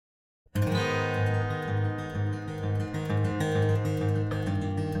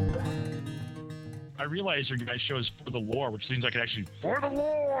I realize your guys' show is for the lore, which seems like it actually for the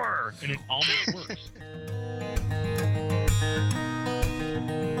lore, and it almost works.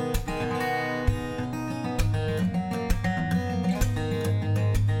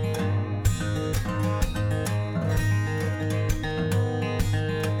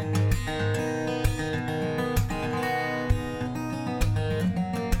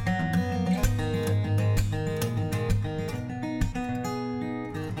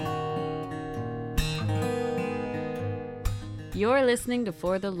 You're listening to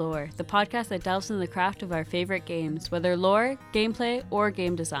For the Lore, the podcast that delves into the craft of our favorite games, whether lore, gameplay, or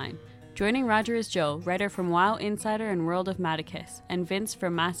game design. Joining Roger is Joe, writer from WoW Insider and World of Maticus, and Vince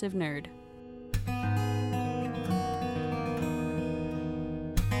from Massive Nerd.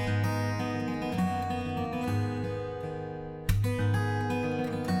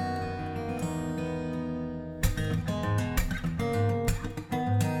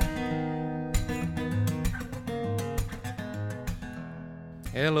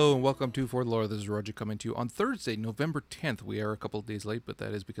 Hello and welcome to For the Lore. This is Roger coming to you on Thursday, November 10th. We are a couple of days late, but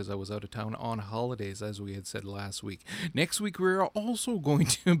that is because I was out of town on holidays, as we had said last week. Next week, we're also going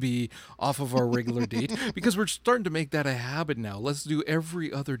to be off of our regular date because we're starting to make that a habit now. Let's do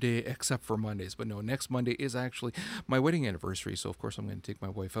every other day except for Mondays. But no, next Monday is actually my wedding anniversary. So, of course, I'm going to take my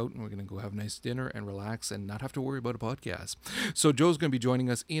wife out and we're going to go have a nice dinner and relax and not have to worry about a podcast. So, Joe's going to be joining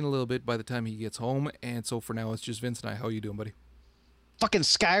us in a little bit by the time he gets home. And so, for now, it's just Vince and I. How are you doing, buddy? Fucking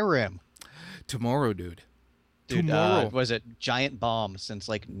Skyrim. Tomorrow, dude. Tomorrow. Was it Giant Bomb since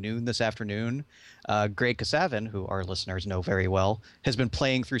like noon this afternoon? Greg Kasavin, who our listeners know very well, has been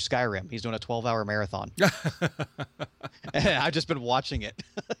playing through Skyrim. He's doing a 12-hour marathon. I've just been watching it.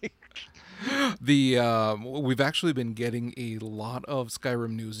 We've actually been getting a lot of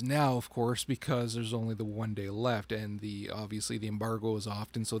Skyrim news now, of course, because there's only the one day left, and obviously the embargo is off,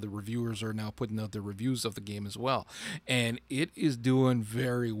 and so the reviewers are now putting out their reviews of the game as well, and it is doing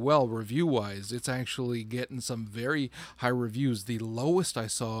very well review-wise. It's actually getting some very high reviews. The lowest I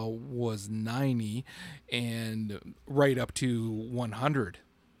saw was 90, and right up to 100.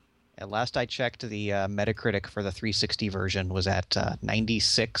 And last I checked, the Metacritic for the 360 version was at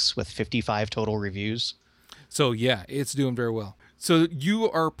 96 with 55 total reviews. So yeah, it's doing very well. So you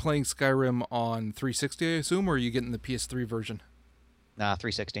are playing Skyrim on 360, I assume, or are you getting the PS3 version? Nah,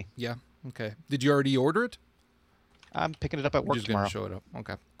 360. Yeah, okay. Did you already order it? I'm picking it up at work just tomorrow. Just going to show it up.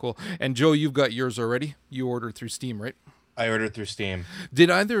 Okay, cool. And Joe, you've got yours already? You ordered through Steam, right? I ordered through Steam. Did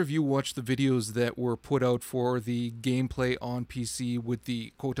either of you watch the videos that were put out for the gameplay on PC with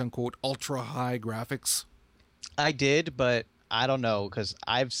the quote-unquote ultra-high graphics? I did, but I don't know, because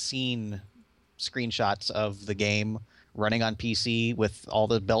I've seen screenshots of the game running on PC with all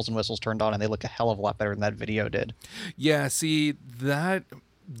the bells and whistles turned on, and they look a hell of a lot better than that video did. Yeah, see, that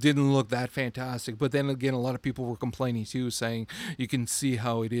didn't look that fantastic, but then again, a lot of people were complaining too, saying you can see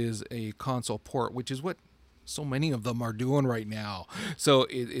how it is a console port, which is what so many of them are doing right now. So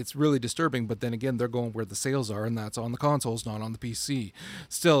it's really disturbing, but then again, they're going where the sales are, and that's on the consoles, not on the PC.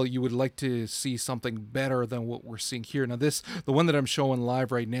 Still, you would like to see something better than what we're seeing here. Now the one that I'm showing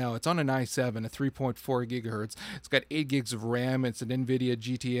live right now, it's on an i7, a 3.4 gigahertz. It's got 8 gigs of RAM. It's an NVIDIA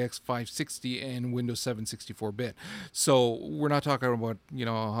GTX 560 and Windows 7 64-bit. So we're not talking about,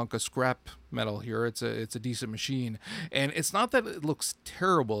 a hunk of scrap metal here. It's a decent machine, and it's not that it looks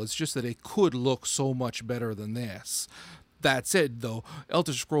terrible, it's just that it could look so much better than this. That said, though,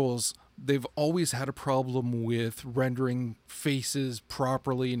 Elder Scrolls, they've always had a problem with rendering faces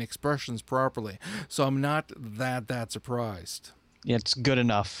properly and expressions properly, so I'm not that surprised. It's good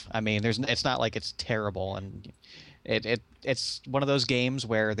enough. I mean, it's not like it's terrible, and it's one of those games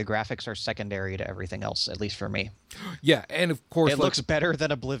where the graphics are secondary to everything else, at least for me. Yeah, and of course... It looks better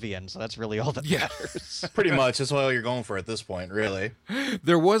than Oblivion, so that's really all that matters. Pretty much. That's all you're going for at this point, really.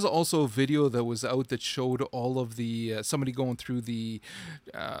 There was also a video that was out that showed all of the... somebody going through the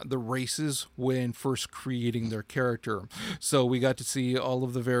races when first creating their character. So we got to see all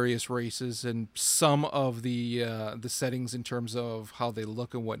of the various races and some of the settings in terms of how they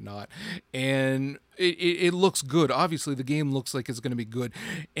look and whatnot. And... It looks good. Obviously, the game looks like it's going to be good,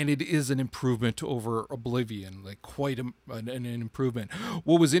 and it is an improvement over Oblivion, like quite an improvement.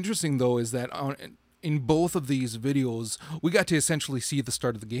 What was interesting, though, is that in both of these videos, we got to essentially see the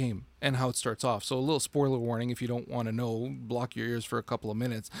start of the game and how it starts off. So a little spoiler warning, if you don't want to know, block your ears for a couple of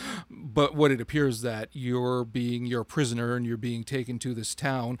minutes. But what it appears that you're a prisoner and you're being taken to this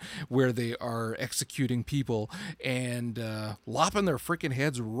town where they are executing people and lopping their freaking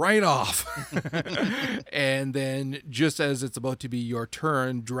heads right off. And then just as it's about to be your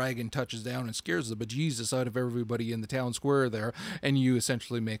turn, Dragon touches down and scares the bejesus out of everybody in the town square there, and you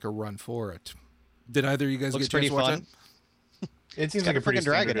essentially make a run for it. Did either of you guys Looks get a chance to watch pretty it? It seems got like a pretty a freaking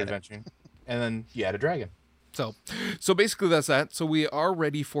dragon standard in it. adventure. And then you add a dragon. So basically that's that. So we are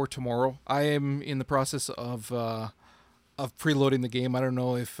ready for tomorrow. I am in the process of preloading the game. I don't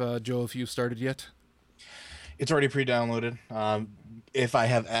know if Joe, if you started yet. It's already pre-downloaded. If I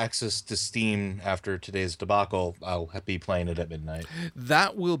have access to Steam after today's debacle, I'll be playing it at midnight.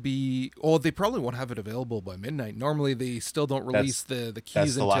 That will be. Oh, they probably won't have it available by midnight. Normally, they still don't release the keys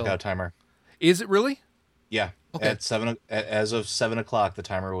That's the until. lockout timer. Is it really? Yeah. Okay. As of 7:00, the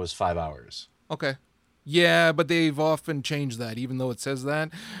timer was 5 hours. Okay. Yeah, but they've often changed that, even though it says that.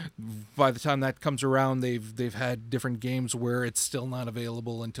 By the time that comes around, they've had different games where it's still not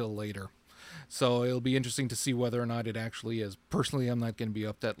available until later. So it'll be interesting to see whether or not it actually is. Personally, I'm not going to be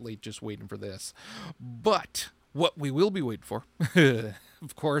up that late just waiting for this. But what we will be waiting for,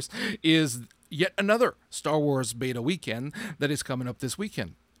 of course, is yet another Star Wars beta weekend that is coming up this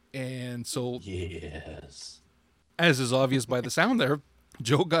weekend. And so, Yes. as is obvious by the sound there,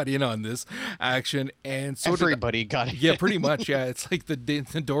 Joe got in on this action, and so Everybody got it. Yeah, pretty much. Yeah, it's like the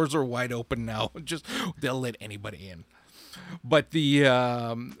doors are wide open now. Just they'll let anybody in. But the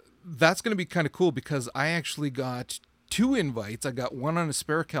that's going to be kind of cool because I actually got 2 invites. I got one on a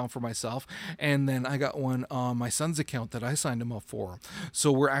spare account for myself, and then I got one on my son's account that I signed him up for.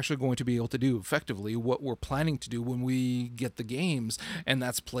 So we're actually going to be able to do effectively what we're planning to do when we get the games, and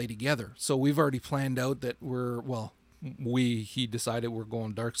that's play together. So we've already planned out that he decided we're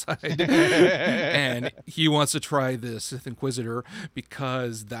going dark side and he wants to try the Sith Inquisitor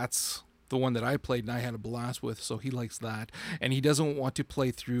because that's the one that I played and I had a blast with, so he likes that. And he doesn't want to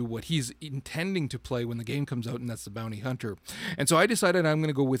play through what he's intending to play when the game comes out, and that's the Bounty Hunter. And so I decided I'm going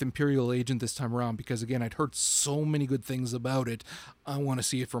to go with Imperial Agent this time around because, again, I'd heard so many good things about it. I want to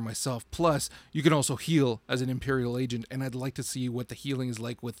see it for myself. Plus, you can also heal as an Imperial Agent, and I'd like to see what the healing is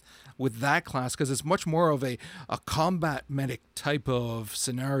like with that class because it's much more of a combat medic type of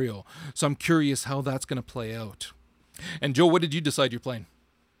scenario. So I'm curious how that's going to play out. And Joe, what did you decide you're playing?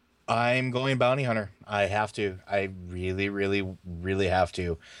 I'm going Bounty Hunter. I have to. I really, really, really have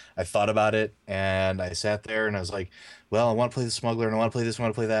to. I thought about it, and I sat there, and I was like, well, I want to play the Smuggler, and I want to play this, I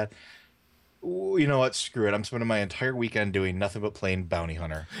want to play that. Ooh, you know what? Screw it. I'm spending my entire weekend doing nothing but playing Bounty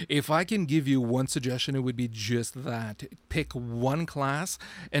Hunter. If I can give you one suggestion, it would be just that. Pick one class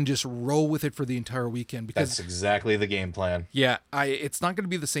and just roll with it for the entire weekend. Because That's exactly the game plan. yeah, it's not going to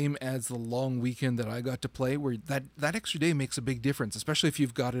be the same as the long weekend that I got to play, where that extra day makes a big difference, especially if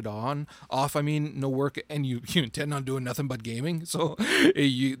you've got it off. I mean, no work, and you intend on doing nothing but gaming, so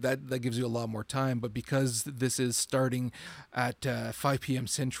that gives you a lot more time. But because this is starting at 5 p.m.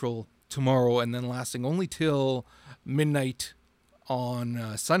 Central tomorrow and then lasting only till midnight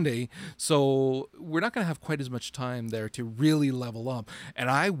on Sunday, so we're not going to have quite as much time there to really level up. And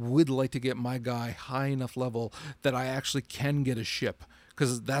I would like to get my guy high enough level that I actually can get a ship,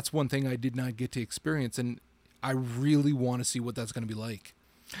 because that's one thing I did not get to experience, and I really want to see what that's going to be like.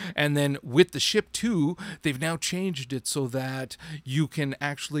 And then with the ship too, they've now changed it so that you can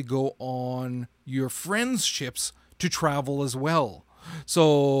actually go on your friends' ships to travel as well.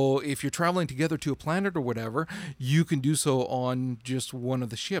 So if you're traveling together to a planet or whatever, you can do so on just one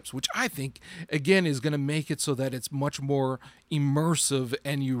of the ships, which I think, again, is going to make it so that it's much more immersive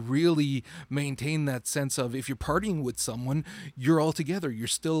and you really maintain that sense of if you're partying with someone, you're all together. You're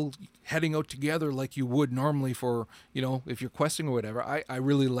still heading out together like you would normally for, if you're questing or whatever. I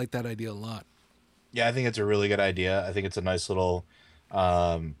really like that idea a lot. Yeah, I think it's a really good idea. I think it's a nice little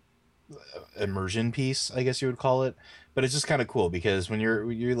immersion piece, I guess you would call it. But it's just kind of cool because when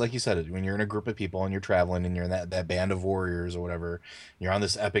you're like you said, when you're in a group of people and you're traveling and you're in that band of warriors or whatever, you're on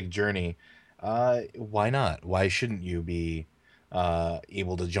this epic journey. Why not? Why shouldn't you be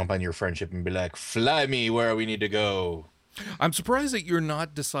able to jump on your friendship and be like, fly me where we need to go? I'm surprised that you're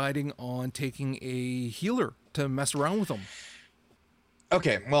not deciding on taking a healer to mess around with them.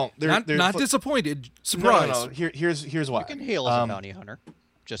 Okay, well, not disappointed. Surprised. No. Here's why. You can heal as a bounty hunter.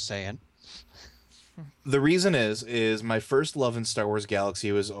 Just saying. The reason is my first love in Star Wars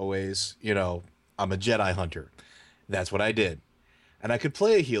Galaxy was always, I'm a Jedi hunter. That's what I did. And I could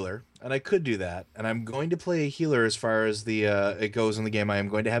play a healer, and I could do that. And I'm going to play a healer as far as it goes in the game. I am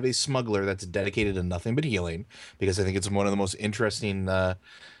going to have a smuggler that's dedicated to nothing but healing, because I think it's one of the most interesting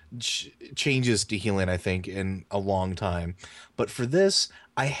changes to healing, I think, in a long time. But for this,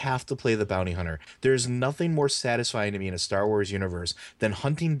 I have to play the bounty hunter. There's nothing more satisfying to me in a Star Wars universe than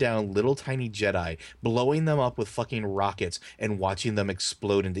hunting down little tiny Jedi, blowing them up with fucking rockets, and watching them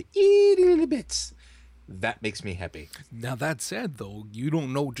explode into itty little bits. That makes me happy. Now, that said, though, you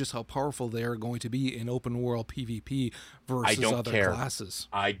don't know just how powerful they are going to be in open world PvP versus other classes.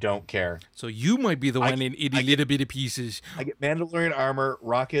 I don't care. So you might be the one in itty little bitty pieces. I get Mandalorian armor,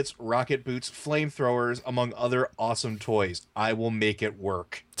 rockets, rocket boots, flamethrowers, among other awesome toys. I will make it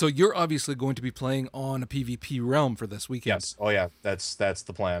work. So you're obviously going to be playing on a PvP realm for this weekend. Yes. Oh, yeah. That's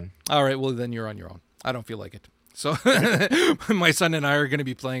the plan. All right. Well, then you're on your own. I don't feel like it. So my son and I are going to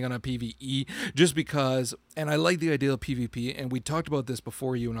be playing on a PvE just because, and I like the idea of PvP, and we talked about this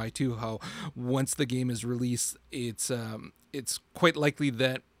before, you and I too, how once the game is released, it's quite likely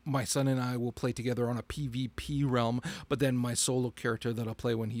that my son and I will play together on a PvP realm, but then my solo character that I'll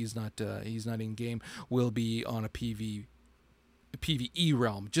play when he's not in game will be on a PvE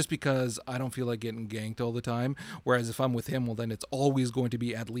realm, just because I don't feel like getting ganked all the time. Whereas if I'm with him, well, then it's always going to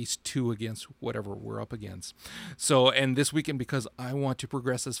be at least 2 against whatever we're up against. So, and this weekend, because I want to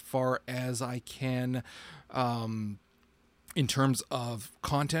progress as far as I can in terms of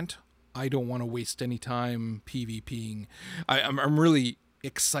content, I don't want to waste any time PvPing. I'm really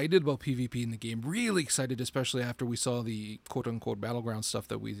excited about PvP in the game, really excited, especially after we saw the quote-unquote battleground stuff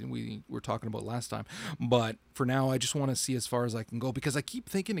that we were talking about last time. But for now, I just want to see as far as I can go, because I keep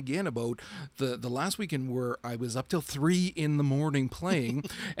thinking again about the last weekend where I was up till 3 a.m. playing,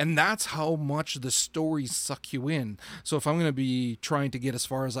 and that's how much the stories suck you in. So if I'm going to be trying to get as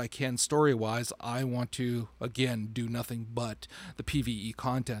far as I can story-wise, I want to, again, do nothing but the PvE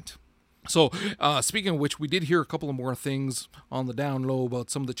content. So, speaking of which, we did hear a couple of more things on the down low about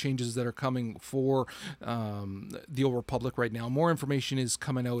some of the changes that are coming for the Old Republic right now. More information is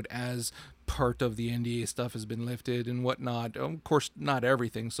coming out as part of the NDA stuff has been lifted and whatnot. Of course, not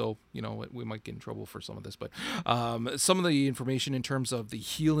everything, so, you know, we might get in trouble for some of this, but some of the information in terms of the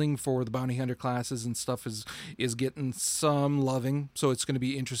healing for the bounty hunter classes and stuff is getting some loving, so it's going to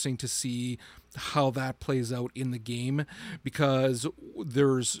be interesting to see how that plays out in the game, because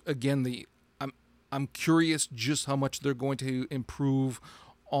there's, again, I'm curious just how much they're going to improve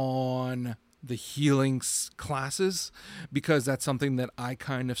on the healing classes, because that's something that I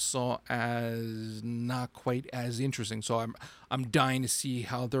kind of saw as not quite as interesting. So I'm dying to see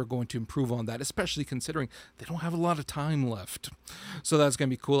how they're going to improve on that, especially considering they don't have a lot of time left. So that's going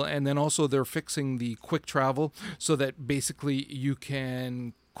to be cool. And then also they're fixing the quick travel so that basically you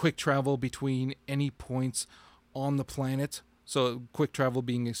can quick travel between any points on the planet. So quick travel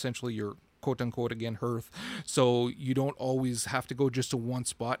being essentially your quote-unquote, again, hearth. So you don't always have to go just to one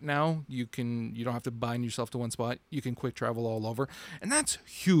spot now. You don't have to bind yourself to one spot. You can quick travel all over. And that's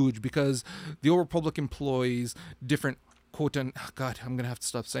huge, because the Old Republic employs different God, I'm going to have to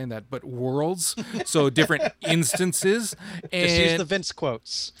stop saying that, but worlds, so different instances. And just use the Vince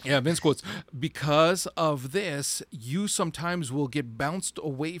quotes. Yeah, Vince quotes. Because of this, you sometimes will get bounced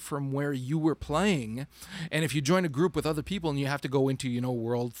away from where you were playing. And if you join a group with other people and you have to go into,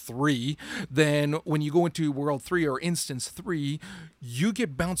 World 3, then when you go into World 3 or Instance 3, you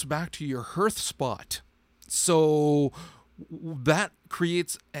get bounced back to your hearth spot. So that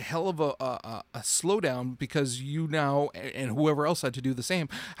creates a hell of a slowdown, because you now, and whoever else had to do the same,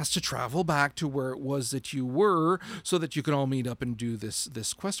 has to travel back to where it was that you were so that you can all meet up and do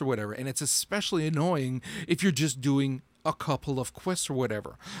this quest or whatever. And it's especially annoying if you're just doing a couple of quests or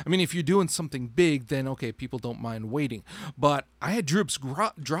whatever. I mean, if you're doing something big, then okay, people don't mind waiting. But I had Droops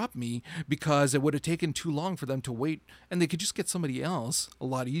drop me because it would have taken too long for them to wait, and they could just get somebody else a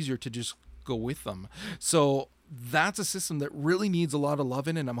lot easier to just go with them. So that's a system that really needs a lot of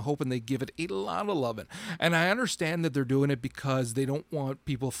loving, and I'm hoping they give it a lot of loving. And I understand that they're doing it because they don't want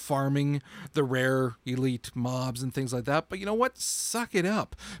people farming the rare elite mobs and things like that. But you know what? Suck it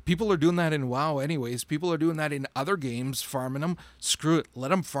up. People are doing that in WoW anyways. People are doing that in other games, farming them. Screw it. Let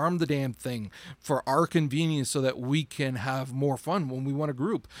them farm the damn thing for our convenience so that we can have more fun when we want to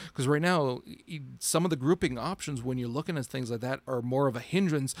group. Because right now, some of the grouping options when you're looking at things like that are more of a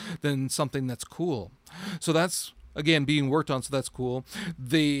hindrance than something that's cool. So that's, again, being worked on, so that's cool.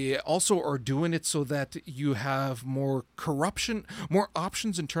 They also are doing it so that you have more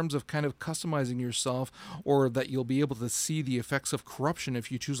options in terms of kind of customizing yourself, or that you'll be able to see the effects of corruption if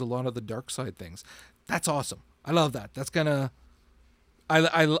you choose a lot of the dark side things. That's awesome. I love that. That's kind of,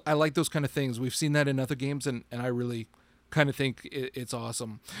 I like those kind of things. We've seen that in other games, and I really kind of think it's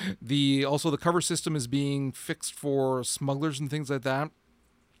awesome. Also, the cover system is being fixed for smugglers and things like that.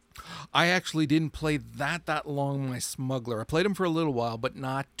 I actually didn't play that long my smuggler. I played him for a little while, but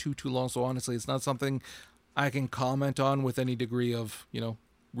not too long. So honestly, it's not something I can comment on with any degree of,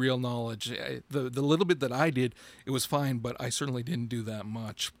 real knowledge. The little bit that I did, it was fine, but I certainly didn't do that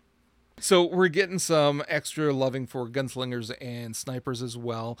much. So we're getting some extra loving for gunslingers and snipers as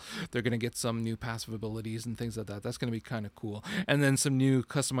well. They're going to get some new passive abilities and things like that. That's going to be kind of cool. And then some new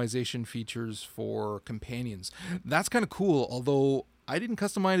customization features for companions. That's kind of cool, although I didn't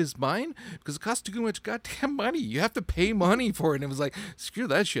customize mine because it costs too much goddamn money. You have to pay money for it. And it was like, screw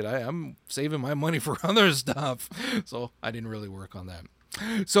that shit. I'm saving my money for other stuff. So I didn't really work on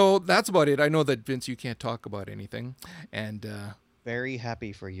that. So that's about it. I know that, Vince, you can't talk about anything. And very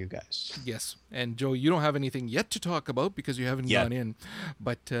happy for you guys. yes. And Joe, you don't have anything yet to talk about because you haven't gone in.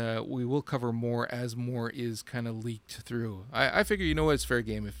 But we will cover more as more is kind of leaked through. I figure, you know what, it's fair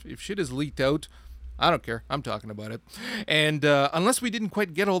game. If shit is leaked out, I don't care. I'm talking about it. And unless we didn't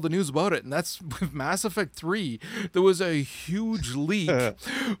quite get all the news about it, and that's with Mass Effect 3, there was a huge leak,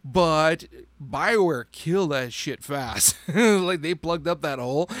 but BioWare killed that shit fast. Like, they plugged up that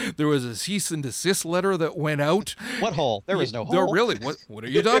hole. There was a cease and desist letter that went out. What hole? There was no hole. No, really? What are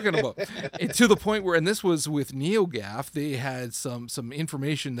you talking about? And to the point where, and this was with NeoGAF, they had some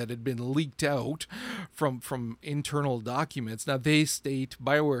information that had been leaked out from internal documents. Now,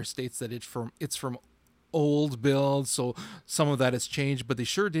 BioWare states that it's from old builds, so some of that has changed, but they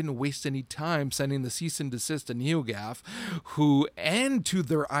sure didn't waste any time sending the cease and desist to NeoGAF, and to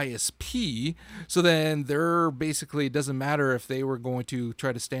their ISP. So then they're basically, it doesn't matter if they were going to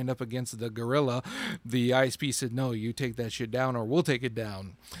try to stand up against the guerrilla. The ISP said, no, you take that shit down or we'll take it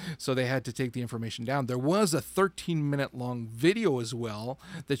down. So they had to take the information down. There was a 13-minute long video as well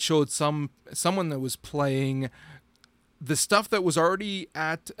that showed someone that was playing the stuff that was already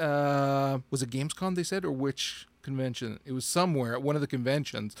at, was it Gamescom, they said, or which convention? It was somewhere at one of the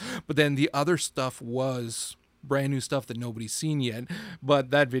conventions, but then the other stuff was brand new stuff that nobody's seen yet,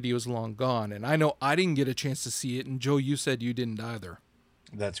 but that video is long gone, and I know I didn't get a chance to see it, and Joe, you said you didn't either.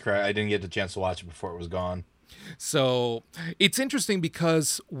 That's correct. I didn't get the chance to watch it before it was gone. So it's interesting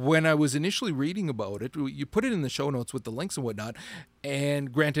because when I was initially reading about it, you put it in the show notes with the links and whatnot. And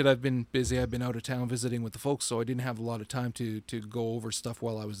granted, I've been busy. I've been out of town visiting with the folks, so I didn't have a lot of time to go over stuff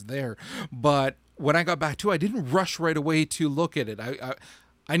while I was there. But when I got back to it, I didn't rush right away to look at it.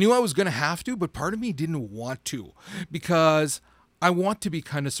 I knew I was going to have to, but part of me didn't want to because I want to be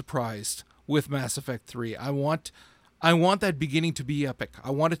kind of surprised with Mass Effect 3. I want that beginning to be epic. I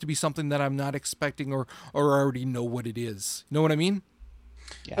want it to be something that I'm not expecting or already know what it is. Know what I mean?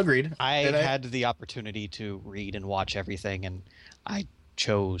 Yeah. Agreed. I had the opportunity to read and watch everything, and I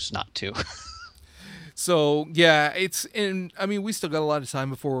chose not to. So, yeah, we still got a lot of time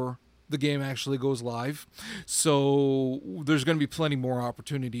before the game actually goes live. So there's going to be plenty more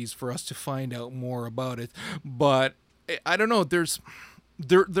opportunities for us to find out more about it. But I don't know.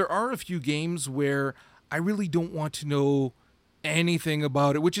 There are a few games where I really don't want to know anything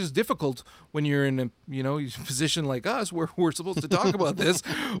about it, which is difficult when you're in a position like us where we're supposed to talk about this.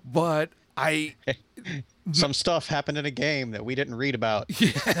 But some stuff happened in a game that we didn't read about.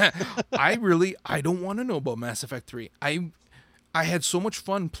 Yeah, I don't want to know about Mass Effect 3. I had so much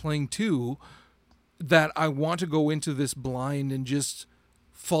fun playing 2 that I want to go into this blind and just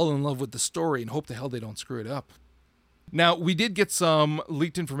fall in love with the story and hope the hell they don't screw it up. Now, we did get some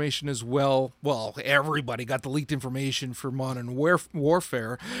leaked information as well. Well, everybody got the leaked information for Modern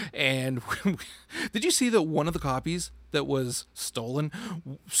Warfare. And did you see that one of the copies that was stolen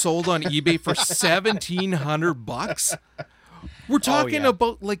sold on eBay for $1,700? We're talking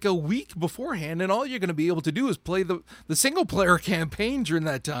about like a week beforehand, and all you're going to be able to do is play the single-player campaign during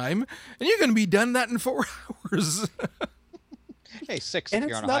that time, and you're going to be done that in 4 hours. Hey, 6 and if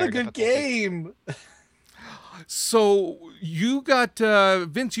you're it's on a not higher a good difficulty. game. So you got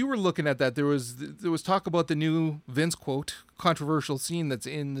Vince. You were looking at that. There was talk about the new Vince quote controversial scene that's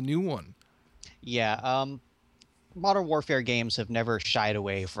in the new one. Yeah, Modern Warfare games have never shied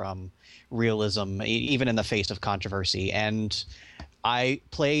away from realism, even in the face of controversy. And I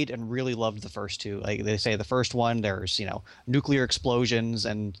played and really loved the first two. Like they say, the first one, there's nuclear explosions,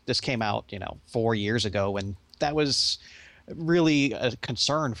 and this came out 4 years ago, and that was really a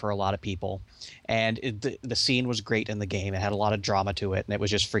concern for a lot of people. And the scene was great in the game. It had a lot of drama to it, and it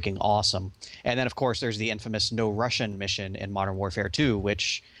was just freaking awesome. And then, of course, there's the infamous No Russian mission in Modern Warfare 2,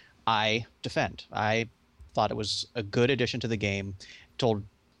 which I defend. I thought it was a good addition to the game,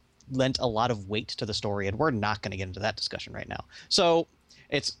 lent a lot of weight to the story, and we're not going to get into that discussion right now. So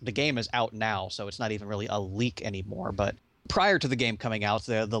the game is out now, so it's not even really a leak anymore. But prior to the game coming out,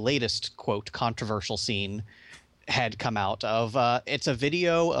 the latest, quote, controversial scene had come out of it's a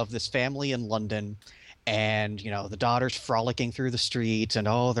video of this family in London, and the daughter's frolicking through the streets, and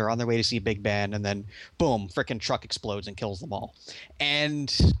they're on their way to see Big Ben, and then boom, frickin' truck explodes and kills them all.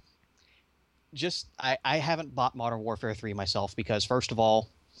 And just I haven't bought Modern Warfare 3 myself because, first of all,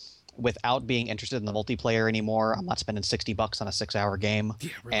 without being interested in the multiplayer anymore. I'm not spending $60 on a 6-hour game. Yeah,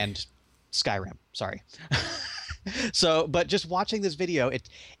 really. And Skyrim, sorry. So, but just watching this video, it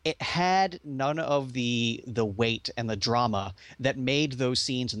had none of the weight and the drama that made those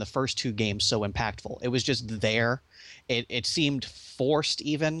scenes in the first 2 games so impactful. It was just there. It seemed forced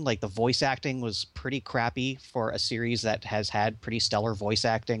even. Like the voice acting was pretty crappy for a series that has had pretty stellar voice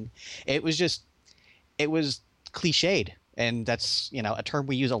acting. It was cliched. And that's, a term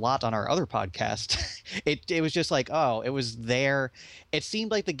we use a lot on our other podcast. It was just like, oh, it was there. It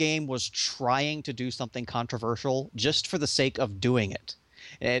seemed like the game was trying to do something controversial just for the sake of doing it.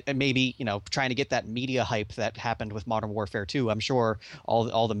 And maybe, trying to get that media hype that happened with Modern Warfare 2. I'm sure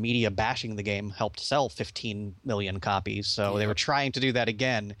all the media bashing the game helped sell 15 million copies. So they were trying to do that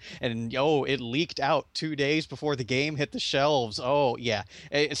again. And, it leaked out 2 days before the game hit the shelves. Oh, yeah.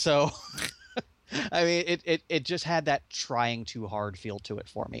 So... I mean, it just had that trying too hard feel to it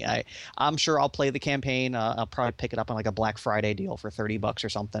for me. I'm sure I'll play the campaign. I'll probably pick it up on like a Black Friday deal for $30 or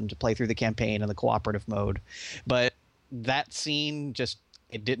something to play through the campaign in the cooperative mode. But that scene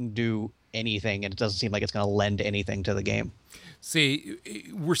it didn't do anything, and it doesn't seem like it's going to lend anything to the game. See,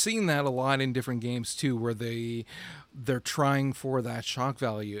 we're seeing that a lot in different games too, where they're trying for that shock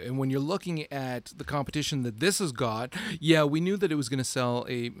value. And when you're looking at the competition that this has got, yeah, we knew that it was going to sell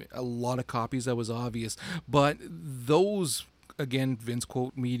a lot of copies. That was obvious. But those, again, Vince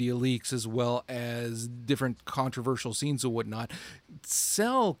quote, media leaks, as well as different controversial scenes and whatnot,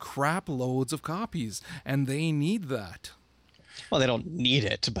 sell crap loads of copies, and they need that. Well, they don't need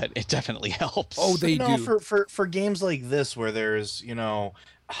it, but it definitely helps. Oh, they do. For games like this where there's,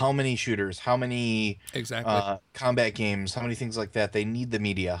 how many shooters, how many combat games, how many things like that, they need the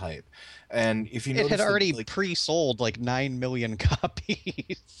media hype. And if you notice, it had already pre-sold like 9 million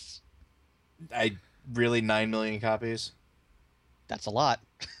copies. 9 million copies? That's a lot.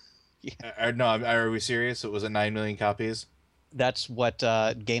 Yeah. No, are we serious? It was 9 million copies? That's what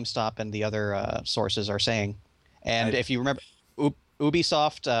GameStop and the other sources are saying. And if you remember,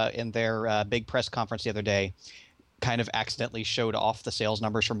 Ubisoft in their big press conference the other day kind of accidentally showed off the sales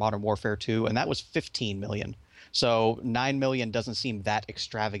numbers for Modern Warfare 2, and that was 15 million. So 9 million doesn't seem that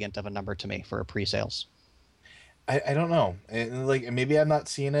extravagant of a number to me for a pre-sales. I don't know. Like, maybe I'm not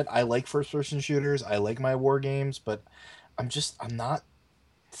seeing it. I like first-person shooters. I like my war games, but I'm not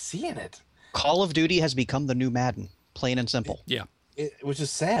seeing it. Call of Duty has become the new Madden, plain and simple. Yeah. Which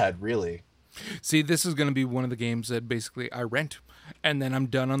is sad, really. See, this is going to be one of the games that basically I rent, and then I'm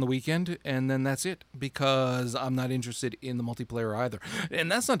done on the weekend, and then that's it, because I'm not interested in the multiplayer either.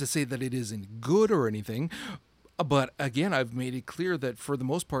 And that's not to say that it isn't good or anything, but again, I've made it clear that for the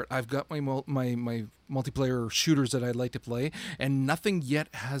most part, I've got my multiplayer shooters that I'd like to play, and nothing yet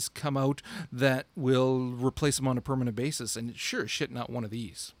has come out that will replace them on a permanent basis, and sure as shit, not one of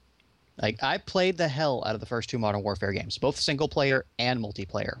these. Like, I played the hell out of the first 2 Modern Warfare games, both single player and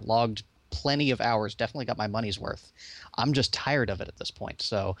multiplayer, logged plenty of hours, definitely got my money's worth. I'm just tired of it at this point.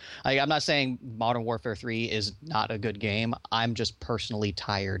 So I'm not saying Modern Warfare 3 is not a good game. I'm just personally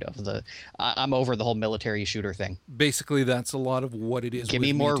tired of I'm over the whole military shooter thing. Basically, that's a lot of what it is. Give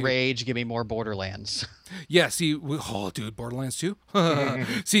me more Rage, give me more Borderlands. Yeah, see, dude, Borderlands 2?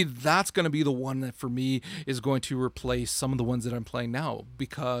 See, that's going to be the one that for me is going to replace some of the ones that I'm playing now,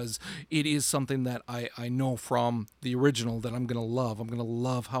 because it is something that I know from the original that I'm going to love. I'm going to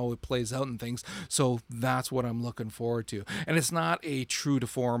love how it plays out and things. So that's what I'm looking forward to. And it's not a true to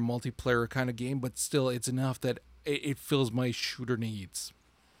form multiplayer kind of game, but still it's enough that it fills my shooter needs.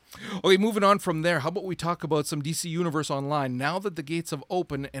 Okay, moving on from there, how about we talk about some DC Universe Online? Now that the gates have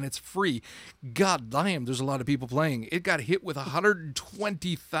opened and it's free, god damn, there's a lot of people playing. It got hit with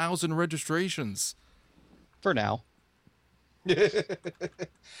 120,000 registrations. For now.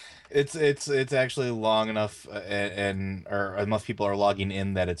 It's actually long enough, or enough people are logging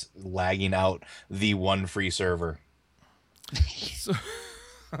in that it's lagging out the one free server.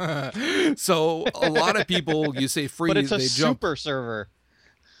 So a lot of people, you say free, but it's a they jump. super server.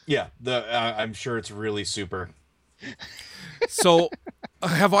 Yeah, I'm sure it's really super. So,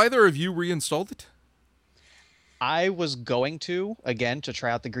 have either of you reinstalled it? I was going to, again, to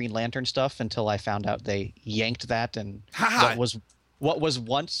try out the Green Lantern stuff until I found out they yanked that, and what was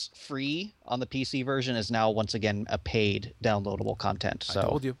once free on the PC version is now once again a paid downloadable content. So I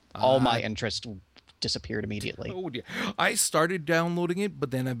told you. All my interest disappeared immediately. Oh dear. I started downloading it,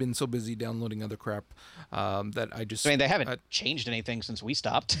 but then I've been so busy downloading other crap that I just. I mean, they haven't changed anything since we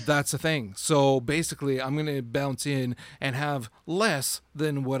stopped. That's the thing. So basically, I'm going to bounce in and have less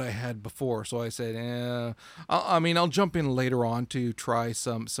than what I had before. So I said, I'll jump in later on to try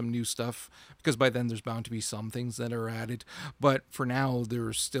some new stuff, because by then there's bound to be some things that are added. But for now,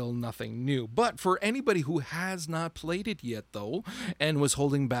 there's still nothing new. But for anybody who has not played it yet, though, and was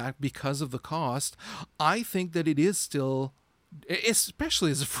holding back because of the cost, I think that it is still,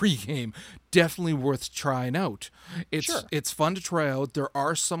 especially as a free game, definitely worth trying out. It's fun to try out. There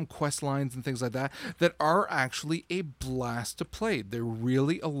are some quest lines and things like that that are actually a blast to play. They're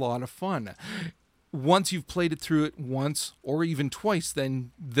really a lot of fun. Once you've played it through it once or even twice,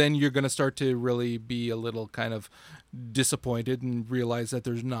 then you're going to start to really be a little kind of disappointed and realize that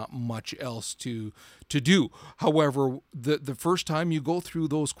there's not much else to do. However, the first time you go through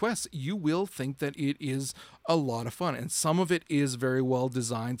those quests, you will think that it is a lot of fun, and some of it is very well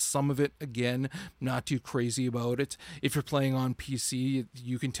designed. Some of it, again, not too crazy about it. If you're playing on PC,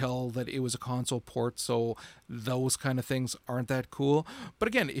 you can tell that it was a console port, so those kind of things aren't that cool. But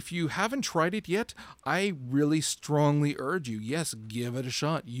again, if you haven't tried it yet, I really strongly urge you, yes, give it a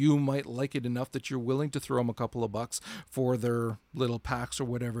shot. You might like it enough that you're willing to throw them a couple of bucks for their little packs or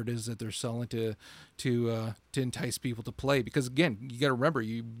whatever it is that they're selling to entice people to play. Because again, you got to remember,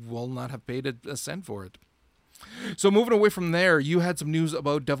 you will not have paid a cent for it. So moving away from there, you had some news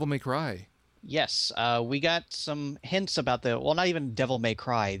about Devil May Cry. Yes, we got some hints about not even Devil May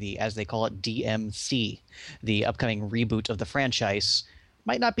Cry, as they call it, DMC, the upcoming reboot of the franchise.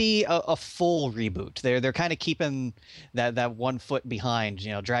 Might not be a full reboot. They're kind of keeping that 1 foot behind,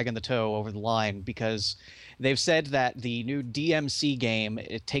 dragging the toe over the line, because they've said that the new DMC game,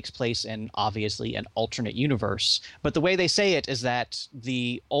 it takes place in, obviously, an alternate universe. But the way they say it is that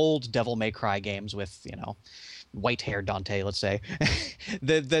the old Devil May Cry games with, white-haired Dante, let's say,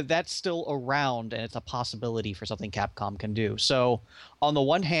 that's still around, and it's a possibility for something Capcom can do. So on the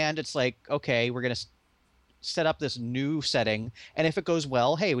one hand, it's like, okay, we're going to set up this new setting, and if it goes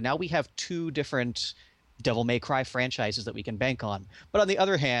well, hey, now we have 2 different Devil May Cry franchises that we can bank on. But on the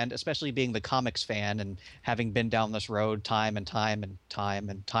other hand, especially being the comics fan and having been down this road time and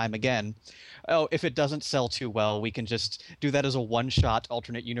time again, if it doesn't sell too well, we can just do that as a one-shot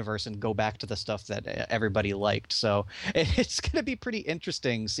alternate universe and go back to the stuff that everybody liked. So it's going to be pretty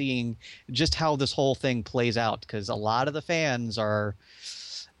interesting seeing just how this whole thing plays out, because a lot of the fans are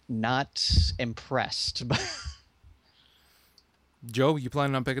not impressed. Joe, you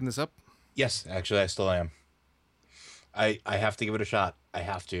planning on picking this up? Yes, actually, I still am. I have to give it a shot. I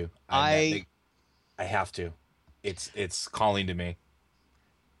have to. I have to. It's calling to me.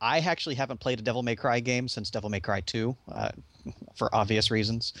 I actually haven't played a Devil May Cry game since Devil May Cry 2, for obvious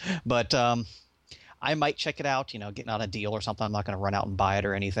reasons. But I might check it out, getting on a deal or something. I'm not going to run out and buy it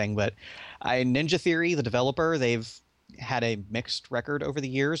or anything. But Ninja Theory, the developer, they've had a mixed record over the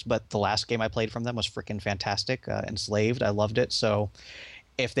years, but the last game I played from them was freaking fantastic. Enslaved, I loved it. So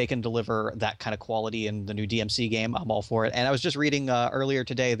if they can deliver that kind of quality in the new DMC game, I'm all for it. And I was just reading earlier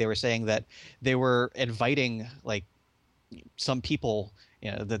today, they were saying that they were inviting some people,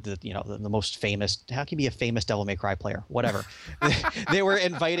 the most famous. How can you be a famous Devil May Cry player? Whatever. They were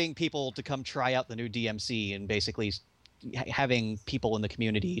inviting people to come try out the new DMC and basically having people in the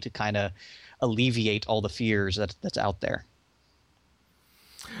community to kind of alleviate all the fears that's out there.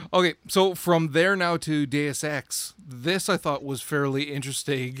 Okay, so from there now to Deus Ex, this I thought was fairly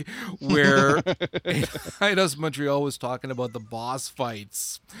interesting, where Eidos Montreal was talking about the boss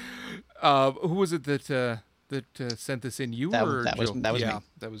fights. Who was it that sent this in? You or that was me.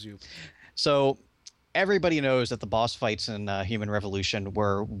 That was you. So everybody knows that the boss fights in Human Revolution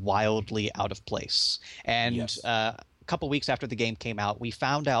were wildly out of place, and Yes. A couple weeks after the game came out, we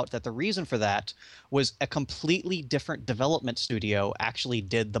found out that the reason for that was a completely different development studio actually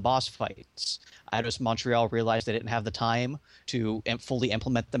did the boss fights. Eidos Montreal realized they didn't have the time to fully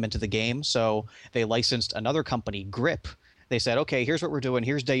implement them into the game, so they licensed another company, Grip. They said, okay, here's what we're doing.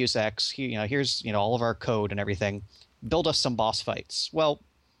 Here's Deus Ex. Here's all of our code and everything. Build us some boss fights. Well,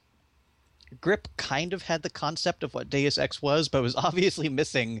 Grip kind of had the concept of what Deus Ex was, but was obviously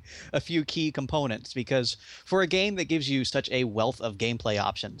missing a few key components, because for a game that gives you such a wealth of gameplay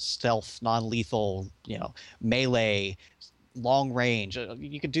options, stealth, non-lethal, melee, long range,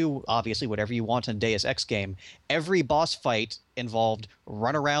 you could do obviously whatever you want in a Deus Ex game. Every boss fight involved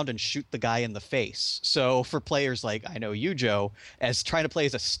run around and shoot the guy in the face. So for players like, I know you, Joe, as trying to play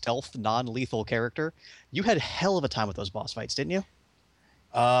as a stealth, non-lethal character, you had a hell of a time with those boss fights, didn't you?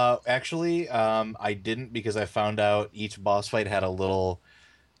 Actually, I didn't, because I found out each boss fight had a little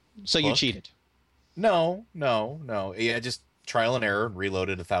So you hook. cheated. No. Yeah, just trial and error,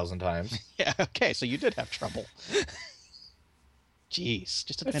 reloaded 1,000 times. Yeah, okay, so you did have trouble. Jeez,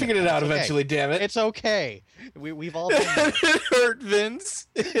 just a I minute. figured it out It's okay. eventually, damn it. It's okay. We've all been there. It hurt, Vince.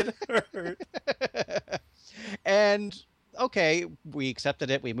 It hurt. And okay, we accepted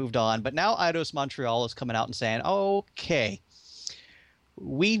it, we moved on, but now Eidos Montreal is coming out and saying, okay,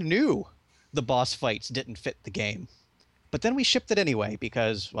 we knew the boss fights didn't fit the game, but then we shipped it anyway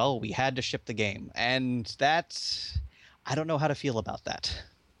because, well, we had to ship the game. And that's, I don't know how to feel about that.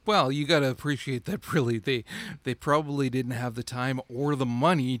 Well, you got to appreciate that really they probably didn't have the time or the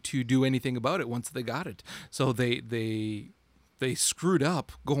money to do anything about it once they got it. So they screwed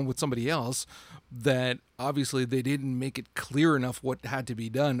up going with somebody else that obviously they didn't make it clear enough what had to be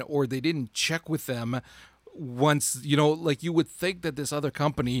done, or they didn't check with them once, like you would think that this other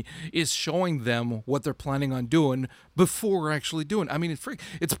company is showing them what they're planning on doing before actually doing. I mean,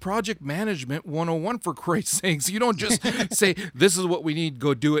 it's project management 101 for Christ's sakes. You don't just say, this is what we need,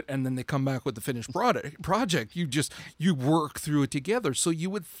 go do it, and then they come back with the finished project. You work through it together. So you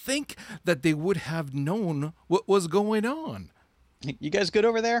would think that they would have known what was going on. You guys good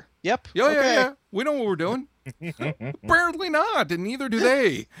over there? Yep. Yeah. We know what we're doing. Apparently not, and neither do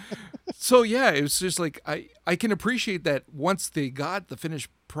they. So yeah, it was just like I can appreciate that once they got the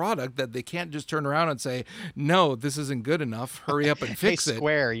finished product, that they can't just turn around and say, no, this isn't good enough. Hurry up and fix Hey,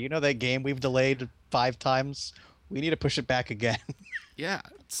 Square, you know that game we've delayed 5 times? We need to push it back again. Yeah.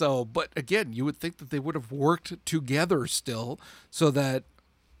 So, but again, you would think that they would have worked together still so that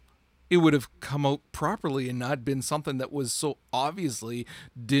it would have come out properly and not been something that was so obviously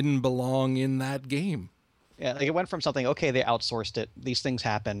didn't belong in that game. Yeah, like it went from something, okay, they outsourced it, these things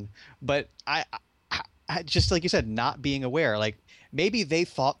happen, but I just like you said, not being aware, like maybe they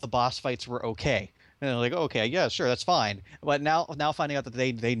thought the boss fights were okay. And they're like, okay, yeah, sure, that's fine. But now finding out that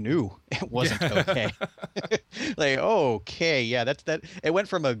they knew it wasn't okay. Like, okay, yeah, that it went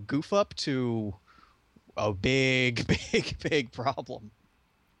from a goof up to a big problem.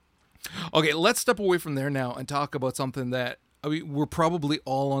 Okay, let's step away from there now and talk about something that, I mean, we're probably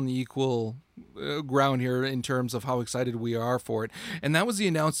all on the equal ground here in terms of how excited we are for it. And that was the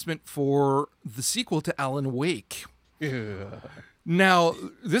announcement for the sequel to Alan Wake. Yeah. Now,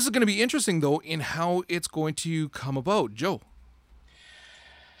 this is going to be interesting, though, in how it's going to come about. Joe?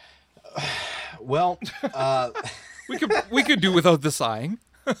 Well, we could do without the sighing.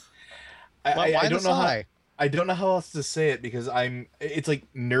 I don't know how. I don't know how else to say it because it's like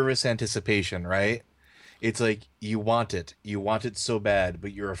nervous anticipation, right? It's like you want it so bad,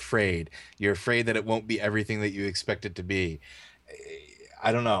 but you're afraid that it won't be everything that you expect it to be.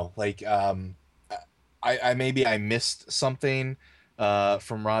 I don't know, like I maybe I missed something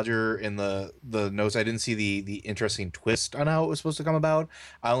from Roger in the notes. I didn't see the interesting twist on how it was supposed to come about.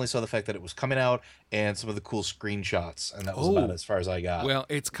 I only saw the fact that it was coming out and some of the cool screenshots, and that was about as far as I got. Well,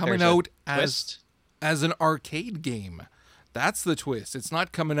 it's coming out as an arcade game. That's the twist. It's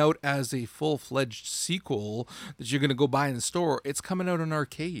not coming out as a full-fledged sequel that you're going to go buy in the store. It's coming out in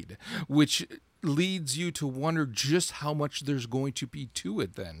arcade, which leads you to wonder just how much there's going to be to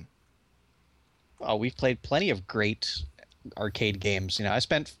it then. Oh, we've played plenty of great arcade games. I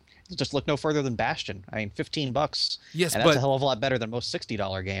spent, just look no further than Bastion. I mean, $15. Yes, and that's a hell of a lot better than most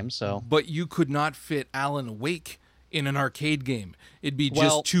 $60 games. So, but you could not fit Alan Wake in an arcade game. It'd be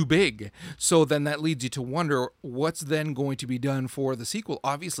just too big. So then that leads you to wonder what's then going to be done for the sequel.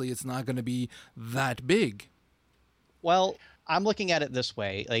 Obviously, it's not going to be that big. Well, I'm looking at it this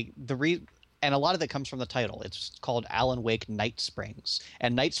way. Like and a lot of it comes from the title. It's called Alan Wake Night Springs.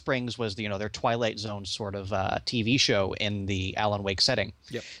 And Night Springs was, their Twilight Zone sort of TV show in the Alan Wake setting.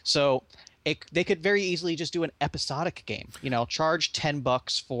 Yep. So they could very easily just do an episodic game, charge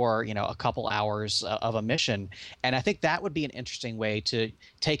 $10 for, a couple hours of a mission. And I think that would be an interesting way to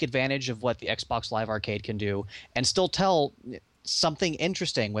take advantage of what the Xbox Live Arcade can do and still tell something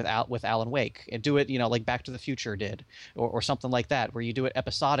interesting with Alan Wake, and do it, like Back to the Future did, or something like that, where you do it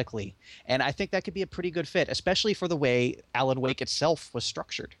episodically. And I think that could be a pretty good fit, especially for the way Alan Wake itself was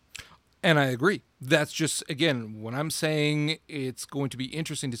structured. And I agree. That's just, again, when I'm saying it's going to be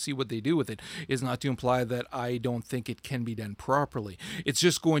interesting to see what they do with it, is not to imply that I don't think it can be done properly. It's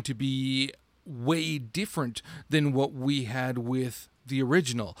just going to be way different than what we had with the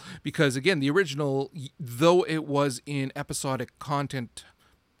original. Because, again, the original, though it was in episodic content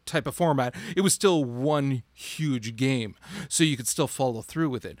type of format, it was still one huge game, so you could still follow through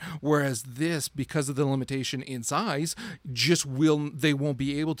with it. Whereas this, because of the limitation in size, they won't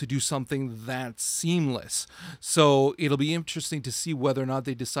be able to do something that seamless. So it'll be interesting to see whether or not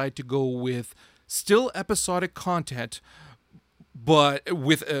they decide to go with still episodic content, but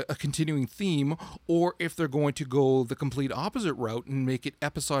with a continuing theme, or if they're going to go the complete opposite route and make it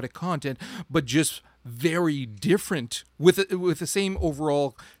episodic content, but just very different with the same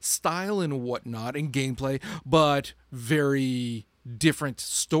overall style and whatnot and gameplay, but very different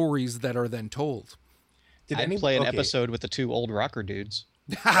stories that are then told. I'd play an episode with the two old rocker dudes.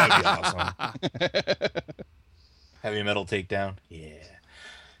 That'd be awesome. Heavy metal takedown. Yeah.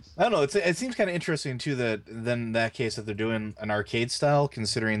 I don't know. It seems kind of interesting too that then in that case that they're doing an arcade style,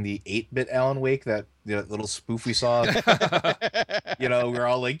 considering the 8-bit Alan Wake, that little spoof we saw. We're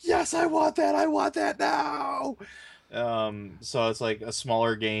all like, yes, I want that now. So it's like a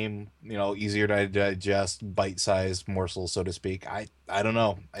smaller game, easier to digest, bite-sized morsel, so to speak. I don't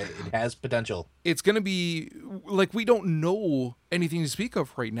know. It has potential. It's going to be like, we don't know anything to speak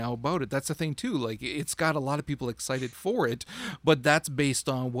of right now about it. That's the thing too. Like, it's got a lot of people excited for it, but that's based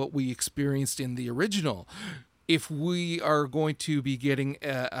on what we experienced in the original. If we are going to be getting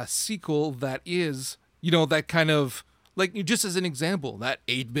a sequel that is, that kind of, like, just as an example, that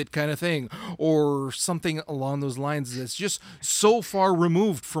 8-bit kind of thing, or something along those lines that's just so far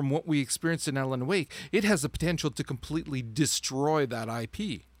removed from what we experienced in Alan Wake, it has the potential to completely destroy that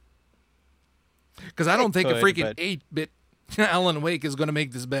IP. Because I don't think a freaking 8-bit Alan Wake is going to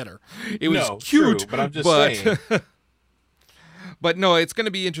make this better. It was cute, true, but I'm just saying. But no, it's going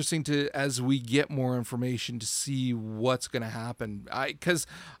to be interesting as we get more information to see what's going to happen. Because,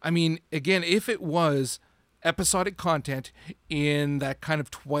 again, if it was episodic content in that kind of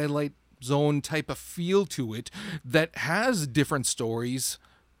Twilight Zone type of feel to it that has different stories,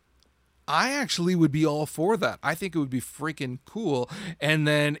 I actually would be all for that. I think it would be freaking cool. And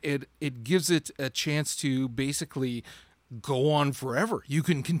then it gives it a chance to basically go on forever. You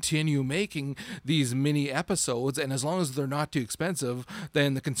can continue making these mini episodes, and as long as they're not too expensive,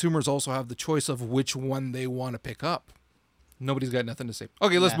 then the consumers also have the choice of which one they want to pick up. Nobody's got nothing to say.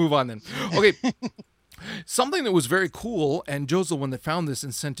 Okay, let's move on then. Okay. Something that was very cool, and Joe's the one that found this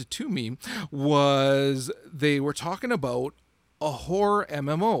and sent it to me, was they were talking about a horror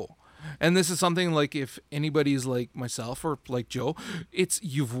MMO. And this is something like, if anybody's like myself or like Joe,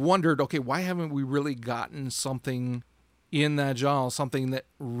 you've wondered, okay, why haven't we really gotten something in that genre, something that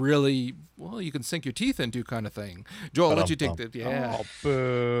really, well, you can sink your teeth into kind of thing. Joe, I'll let you take that. Yeah. Oh,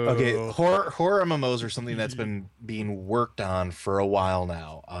 boo. Okay, horror MMOs are something that's been being worked on for a while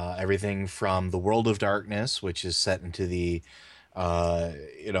now. Everything from the World of Darkness, which is set into the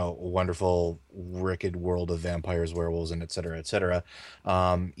wonderful wicked world of vampires, werewolves, and et cetera,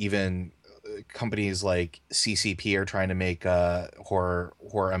 even companies like CCP are trying to make horror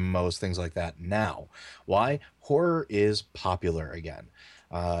MMOs, things like that now. Why? Horror is popular again.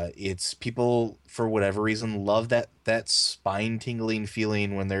 It's people, for whatever reason, love that spine tingling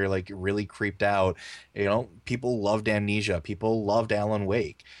feeling when they're like really creeped out. People loved Amnesia. People loved Alan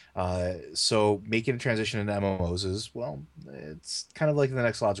Wake. So making a transition into MMOs is, well, it's kind of like the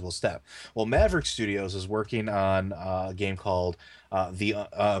next logical step. Well, Maverick Studios is working on a game called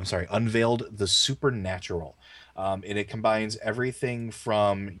Unveiled the Supernatural. And it combines everything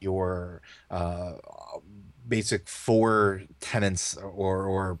from your basic 4 tenets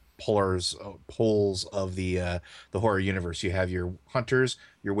or poles of the horror universe. You have your hunters,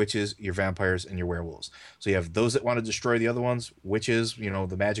 your witches, your vampires, and your werewolves. So you have those that want to destroy the other ones: witches,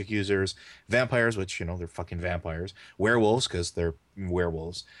 the magic users; vampires, which they're fucking vampires; werewolves, because they're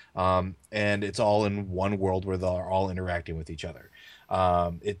werewolves. And it's all in one world where they're all interacting with each other.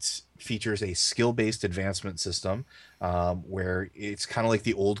 It features a skill-based advancement system, where it's kind of like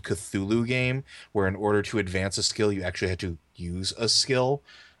the old Cthulhu game, where in order to advance a skill, you actually had to use a skill.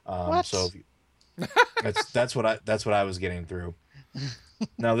 What? So that's what I was getting through.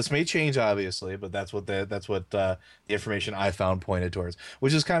 Now this may change, obviously, but that's what the information I found pointed towards,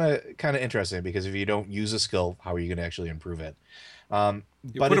 which is kind of interesting, because if you don't use a skill, how are you going to actually improve it? You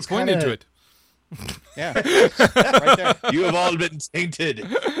put a point into it. Yeah, right there. You have all been tainted.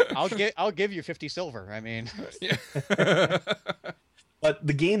 I'll give you 50 silver. I mean, but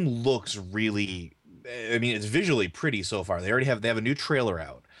the game looks really. It's visually pretty so far. They have a new trailer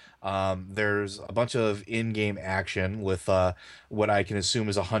out. There's a bunch of in-game action with what I can assume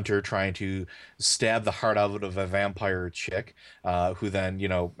is a hunter trying to stab the heart out of a vampire chick, who then,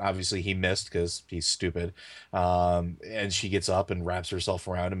 obviously he missed because he's stupid. And she gets up and wraps herself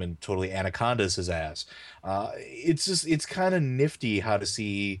around him and totally anacondas his ass. It's kind of nifty how to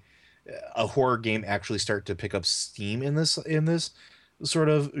see a horror game actually start to pick up steam in this sort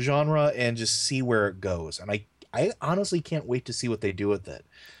of genre and just see where it goes. And I honestly can't wait to see what they do with it.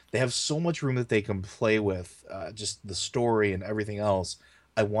 They have so much room that they can play with, just the story and everything else.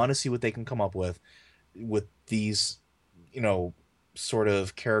 I want to see what they can come up with these, sort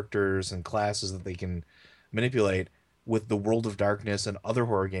of characters and classes that they can manipulate with the World of Darkness and other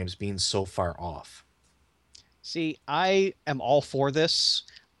horror games being so far off? See, I am all for this.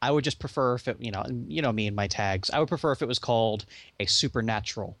 I would just prefer if it, me and my tags. I would prefer if it was called a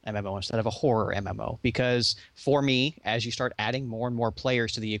supernatural MMO instead of a horror MMO, because for me, as you start adding more and more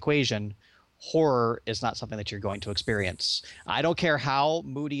players to the equation, horror is not something that you're going to experience. I don't care how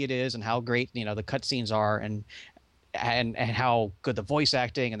moody it is and how great, the cutscenes are and how good the voice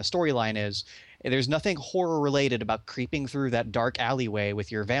acting and the storyline is. There's nothing horror related about creeping through that dark alleyway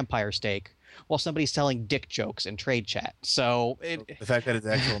with your vampire stake while somebody's telling dick jokes in trade chat. So The fact that its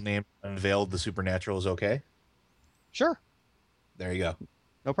actual name unveiled the supernatural is okay. Sure, There you go.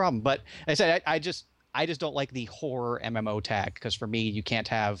 no problem. But I said I just don't like the horror MMO tag, because for me you can't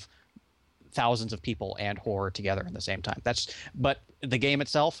have thousands of people and horror together at the same time. But the game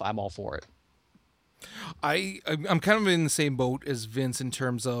itself, I'm all for it. I'm kind of in the same boat as Vince in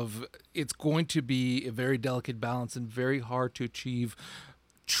terms of it's going to be a very delicate balance and very hard to achieve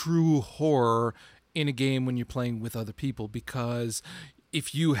true horror in a game when you're playing with other people, because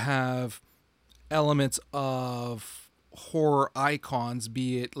if you have elements of horror icons,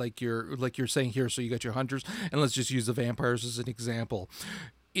 be it like you're saying here, so you got your hunters, and let's just use the vampires as an example,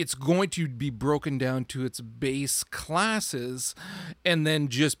 it's going to be broken down to its base classes, and then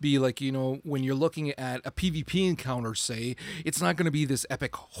just be like, when you're looking at a PvP encounter, say, it's not going to be this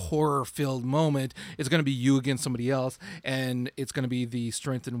epic horror-filled moment. It's going to be you against somebody else, and it's going to be the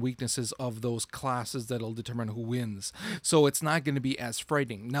strengths and weaknesses of those classes that'll determine who wins. So it's not going to be as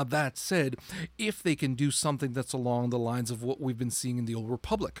frightening. Now, that said, if they can do something that's along the lines of what we've been seeing in the Old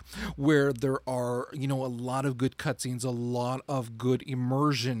Republic, where there are, a lot of good cutscenes, a lot of good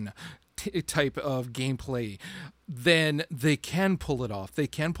immersion type of gameplay, then they can pull it off. They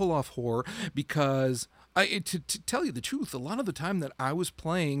can pull off horror, because to tell you the truth, a lot of the time that I was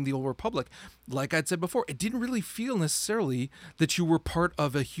playing the Old Republic, like I'd said before, it didn't really feel necessarily that you were part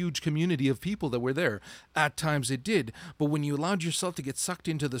of a huge community of people that were there. At times it did, but when you allowed yourself to get sucked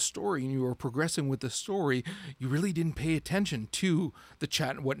into the story and you were progressing with the story, you really didn't pay attention to the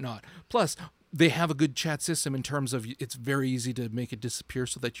chat and whatnot. Plus, they have a good chat system in terms of it's very easy to make it disappear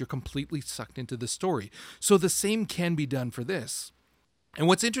so that you're completely sucked into the story. So the same can be done for this. And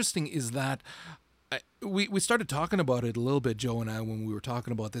what's interesting is that we started talking about it a little bit, Joe and I, when we were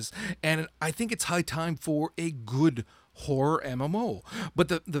talking about this, and I think it's high time for a good horror MMO. But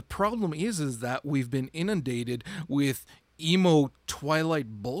the problem is that we've been inundated with emo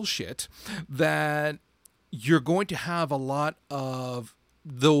Twilight bullshit, that you're going to have a lot of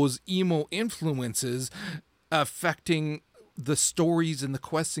those emo influences affecting the stories and the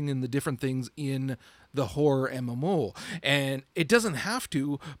questing and the different things in the horror MMO. And it doesn't have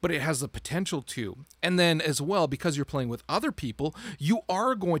to, but it has the potential to. And then as well, because you're playing with other people, you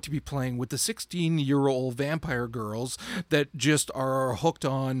are going to be playing with the 16-year-old vampire girls that just are hooked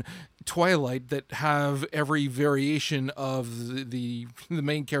on Twilight, that have every variation of the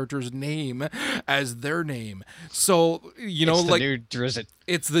main character's name as their name. So, It's the new Drizzt.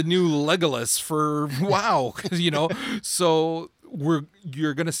 It's the new Legolas for WoW, So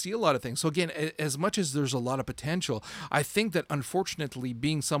you're going to see a lot of things. So again, as much as there's a lot of potential, I think that unfortunately,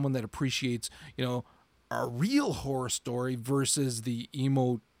 being someone that appreciates, a real horror story versus the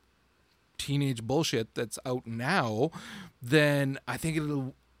emo teenage bullshit that's out now, then I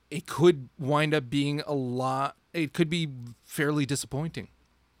think it could wind up being it could be fairly disappointing.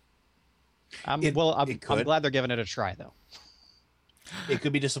 I'm glad they're giving it a try, though. It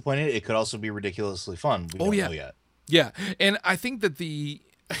could be disappointing. It could also be ridiculously fun. We don't know yet. Yeah, and I think that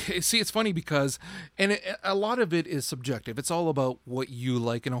it's funny because, a lot of it is subjective. It's all about what you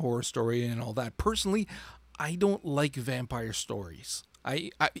like in a horror story and all that. Personally, I don't like vampire stories.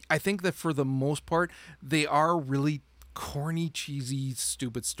 I think that for the most part, they are really corny, cheesy,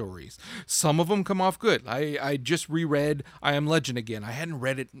 stupid stories. Some of them come off good. I just reread I Am Legend again. I hadn't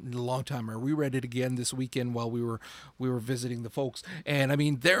read it in a long time. I reread it again this weekend while we were visiting the folks. And I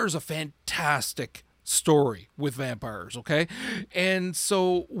mean, there's a fantastic story with vampires, okay? And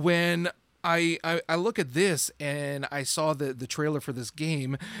so when I look at this and I saw the trailer for this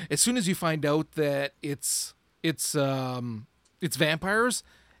game, as soon as you find out that it's vampires,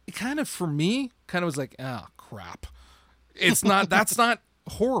 it kind of, for me, was like, oh crap. That's not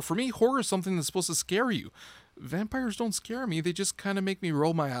horror. For me, horror is something that's supposed to scare you. Vampires don't scare me. They just kind of make me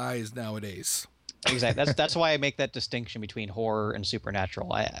roll my eyes nowadays. Exactly. That's why I make that distinction between horror and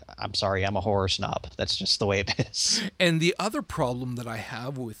supernatural. I'm sorry, I'm a horror snob. That's just the way it is. And the other problem that I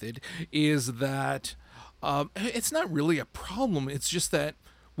have with it is that it's not really a problem. It's just that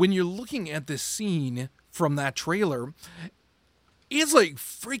when you're looking at this scene from that trailer, is like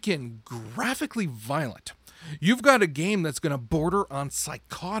freaking graphically violent. You've got a game that's going to border on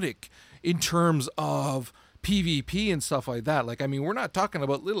psychotic in terms of PvP and stuff like that. Like, I mean, we're not talking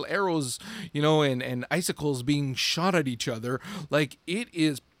about little arrows, and icicles being shot at each other. Like, it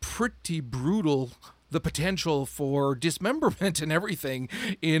is pretty brutal, the potential for dismemberment and everything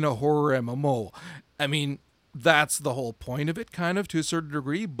in a horror MMO. I mean, that's the whole point of it, kind of, to a certain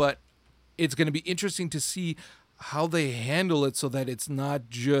degree, but it's going to be interesting to see how they handle it so that it's not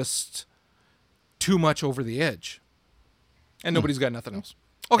just too much over the edge. And nobody's got nothing else.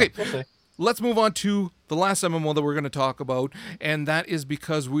 Okay. Let's move on to the last MMO that we're going to talk about, and that is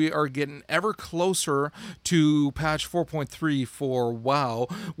because we are getting ever closer to patch 4.3 for WoW,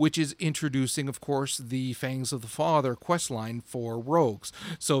 which is introducing, of course, the Fangs of the Father questline for rogues.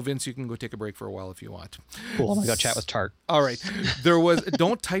 So, Vince, you can go take a break for a while if you want. Cool. I'm going to go chat with Tart. All right.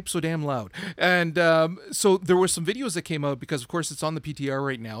 Don't type so damn loud. And so there were some videos that came out because, of course, it's on the PTR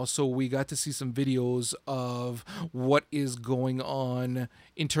right now. So we got to see some videos of what is going on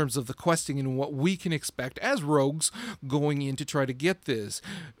in terms of the questing and what we can expect as rogues going in to try to get this.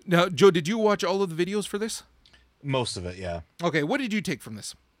 Now, Joe, did you watch all of the videos for this? Most of it, yeah. Okay, what did you take from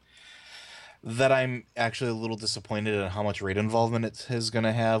this? That I'm actually a little disappointed in how much raid involvement it is going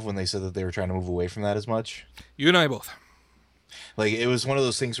to have when they said that they were trying to move away from that as much. You and I both. Like, it was one of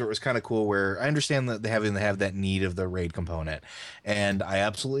those things where it was kind of cool, where I understand that they have that need of the raid component, and I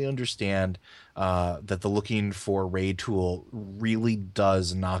absolutely understand that the looking for raid tool really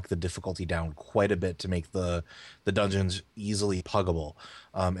does knock the difficulty down quite a bit to make the dungeons easily puggable.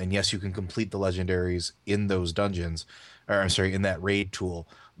 And yes, you can complete the legendaries in those dungeons, or I'm sorry, in that raid tool,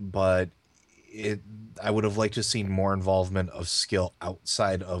 but I would have liked to see more involvement of skill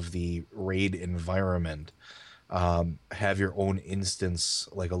outside of the raid environment. Have your own instance,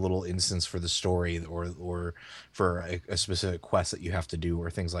 like a little instance for the story or for a specific quest that you have to do or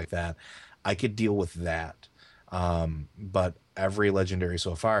things like that. I could deal with that. But every legendary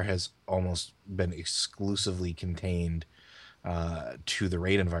so far has almost been exclusively contained to the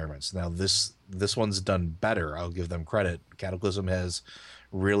raid environments. Now this one's done better. I'll give them credit. Cataclysm has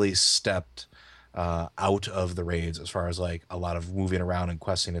really stepped out of the raids as far as like a lot of moving around and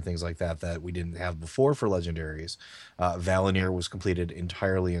questing and things like that we didn't have before for legendaries. Valinir was completed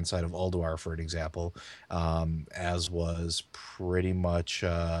entirely inside of Ulduar, for an example, as was pretty much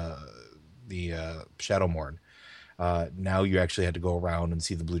the Shadowmourne. Now you actually had to go around and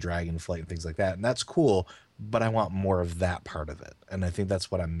see the Blue Dragon flight and things like that, and that's cool, but I want more of that part of it, and I think that's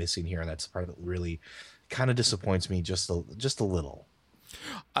what I'm missing here, and that's the part that really kind of disappoints me just a little.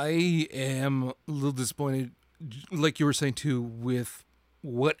 I am a little disappointed, like you were saying too, with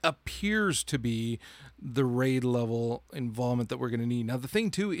what appears to be the raid level involvement that we're going to need. Now, the thing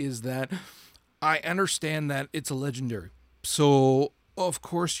too is that I understand that it's a legendary. So, of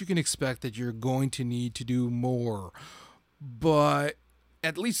course, you can expect that you're going to need to do more. But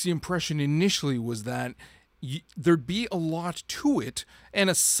at least the impression initially was that there'd be a lot to it and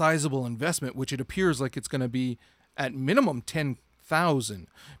a sizable investment, which it appears like it's going to be at minimum 10,000,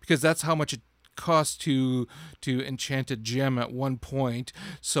 because that's how much it costs to enchant a gem at one point.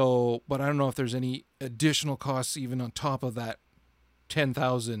 So, but I don't know if there's any additional costs even on top of that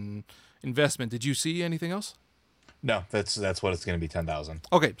 10,000 investment. Did you see anything else? No, that's what it's going to be, 10,000.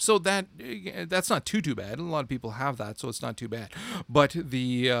 Okay, so that's not too bad. A lot of people have that, so it's not too bad. But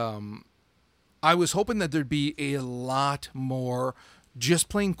I was hoping that there'd be a lot more just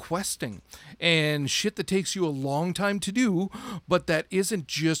plain questing and shit that takes you a long time to do, but that isn't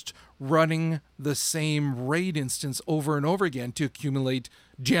just running the same raid instance over and over again to accumulate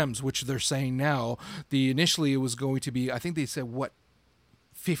gems, which they're saying now. Initially it was going to be, I think they said,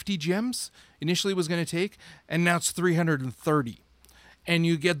 50 gems initially was going to take, and now it's 330. And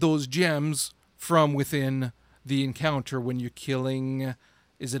you get those gems from within the encounter when you're killing,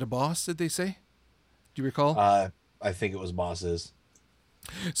 is it a boss, did they say? Do you recall? I think it was bosses.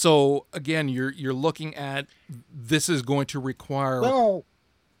 So again, you're looking at, this is going to require. Well,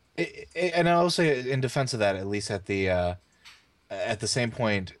 and I'll say in defense of that, at least at the same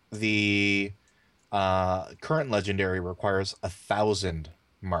point, the current legendary requires 1,000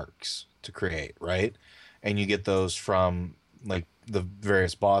 marks to create, right? And you get those from like the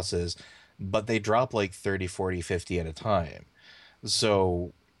various bosses, but they drop like 30, 40, 50 at a time.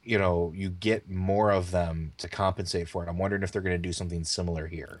 So you get more of them to compensate for it. I'm wondering if they're going to do something similar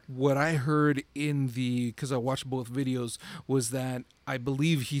here. What I heard because I watched both videos, was that I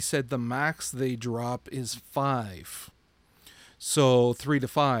believe he said the max they drop is 5. So 3 to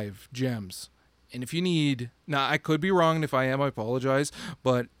 5 gems. And if you need, now I could be wrong, and if I am, I apologize,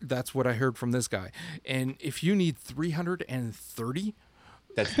 but that's what I heard from this guy. And if you need 330,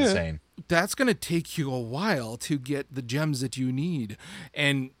 That's insane. that's going to take you a while to get the gems that you need.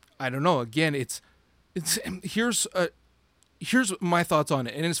 And I don't know, again, here's my thoughts on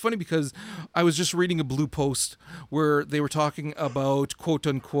it. And it's funny because I was just reading a Blue Post where they were talking about quote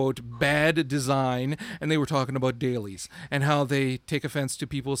unquote bad design, and they were talking about dailies and how they take offense to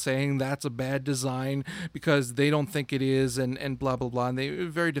people saying that's a bad design because they don't think it is, and blah, blah, blah. And they're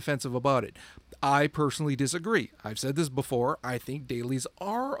very defensive about it. I personally disagree. I've said this before. I think dailies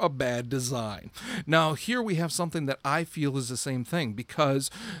are a bad design. Now, here we have something that I feel is the same thing, because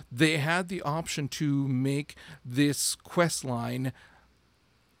they had the option to make this quest line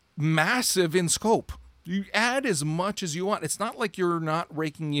massive in scope. You add as much as you want. It's not like you're not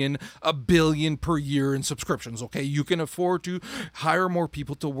raking in $1 billion per year in subscriptions, okay? You can afford to hire more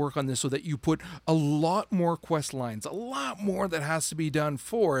people to work on this so that you put a lot more quest lines, a lot more that has to be done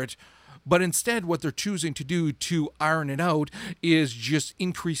for it. But instead, what they're choosing to do to iron it out is just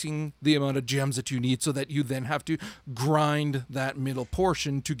increasing the amount of gems that you need so that you then have to grind that middle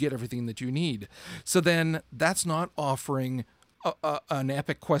portion to get everything that you need. So then that's not offering an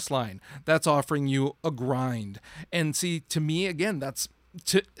epic quest line. That's offering you a grind. And see, to me, again,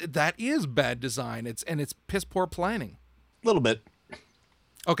 that is bad design. It's piss poor planning. A little bit.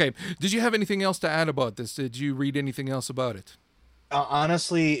 Okay. Did you have anything else to add about this? Did you read anything else about it?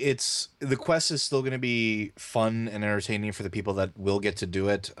 Honestly, the quest is still going to be fun and entertaining for the people that will get to do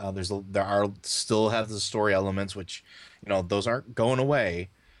it. There are still have the story elements, which, those aren't going away.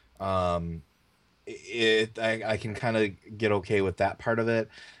 I can kind of get okay with that part of it,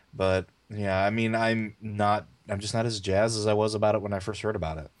 but yeah, I mean, I'm just not as jazzed as I was about it when I first heard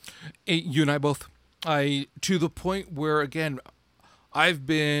about it. You and I both. To the point where, again, I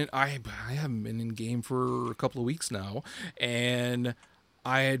haven't been in game for a couple of weeks now, and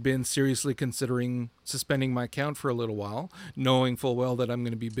I had been seriously considering suspending my account for a little while, knowing full well that I'm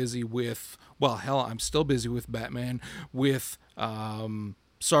going to be busy with, well, hell, I'm still busy with Batman, with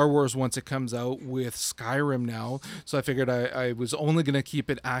Star Wars once it comes out, with Skyrim now. So I figured I was only going to keep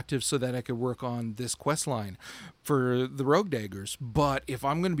it active so that I could work on this quest line for the Rogue Daggers. But if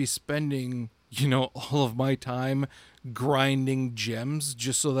I'm going to be spending, all of my time grinding gems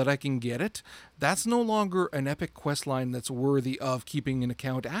just so that I can get it, that's no longer an epic quest line that's worthy of keeping an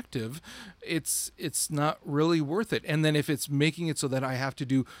account active. It's not really worth it. And then if it's making it so that I have to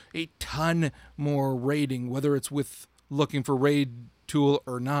do a ton more raiding, whether it's with looking for raid tool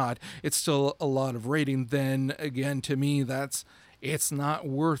or not, it's still a lot of raiding, then again, to me, it's not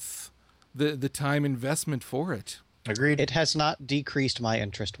worth the time investment for it. Agreed. It has not decreased my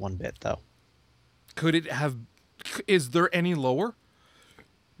interest one bit, though. Could it have? Is there any lower?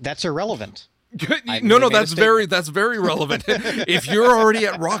 That's irrelevant. No, that's very relevant. If you're already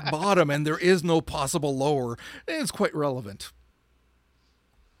at rock bottom and there is no possible lower, it's quite relevant.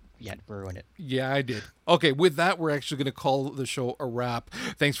 Yeah, ruin it. Yeah, I did. Okay, with that, we're actually going to call the show a wrap.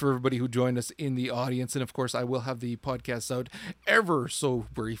 Thanks for everybody who joined us in the audience. And of course, I will have the podcast out ever so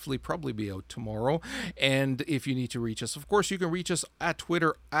briefly, probably be out tomorrow. And if you need to reach us, of course, you can reach us at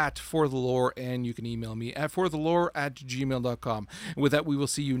Twitter @ForTheLore, and you can email me at forthelore@gmail.com. And with that, we will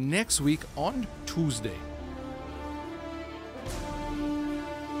see you next week on Tuesday.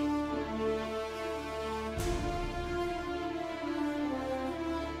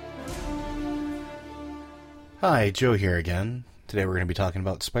 Hi, Joe here again. Today we're going to be talking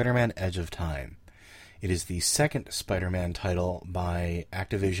about Spider-Man Edge of Time. It is the second Spider-Man title by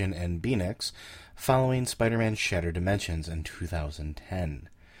Activision and Beenox, following Spider-Man Shattered Dimensions in 2010.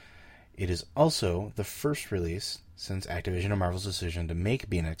 It is also the first release since Activision and Marvel's decision to make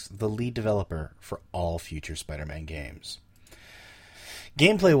Beenox the lead developer for all future Spider-Man games.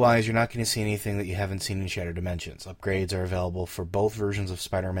 Gameplay-wise, you're not going to see anything that you haven't seen in Shattered Dimensions. Upgrades are available for both versions of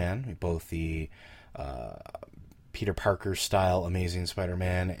Spider-Man, both the Peter Parker style Amazing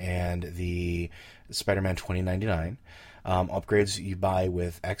Spider-Man and the Spider-Man 2099. Upgrades you buy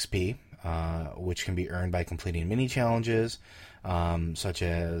with XP, which can be earned by completing mini challenges, such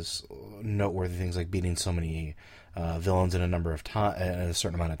as noteworthy things like beating so many villains in a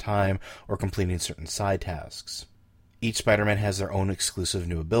certain amount of time, or completing certain side tasks. Each Spider-Man has their own exclusive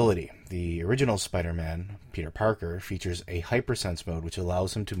new ability. The original Spider-Man, Peter Parker, features a hypersense mode which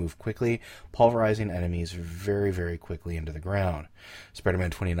allows him to move quickly, pulverizing enemies very, very quickly into the ground. Spider-Man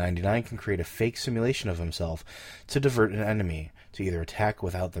 2099 can create a fake simulation of himself to divert an enemy, to either attack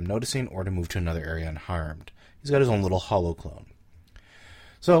without them noticing or to move to another area unharmed. He's got his own little holo clone.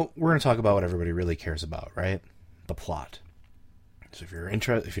 So, we're going to talk about what everybody really cares about, right? The plot. So if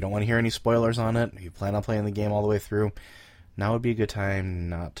if you don't want to hear any spoilers on it, if you plan on playing the game all the way through, now would be a good time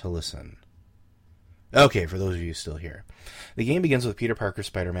not to listen. Okay, for those of you still here. The game begins with Peter Parker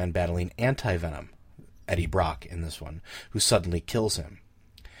Spider-Man battling Anti-Venom, Eddie Brock in this one, who suddenly kills him.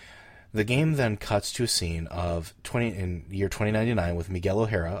 The game then cuts to a scene in year 2099 with Miguel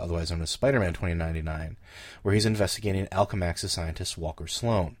O'Hara, otherwise known as Spider-Man 2099, where he's investigating Alchemax's scientist Walker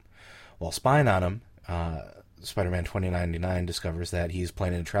Sloan. While spying on him, Spider-Man 2099 discovers that he's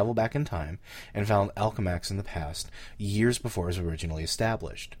planning to travel back in time and found Alchemax in the past, years before it was originally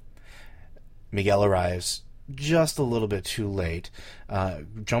established. Miguel arrives just a little bit too late,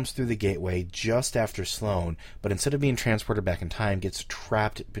 jumps through the gateway just after Sloan, but instead of being transported back in time, gets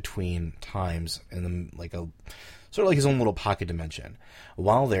trapped between times in sort of like his own little pocket dimension.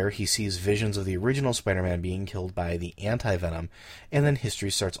 While there, he sees visions of the original Spider-Man being killed by the Anti-Venom, and then history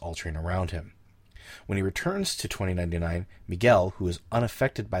starts altering around him. When he returns to 2099, Miguel, who is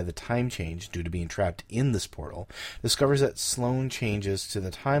unaffected by the time change due to being trapped in this portal, discovers that Sloan changes to the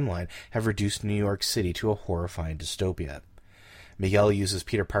timeline have reduced New York City to a horrifying dystopia. Miguel uses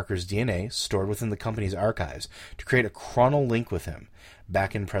Peter Parker's DNA, stored within the company's archives, to create a chronal link with him,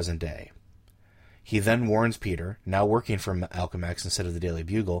 back in present day. He then warns Peter, now working for Alchemax instead of the Daily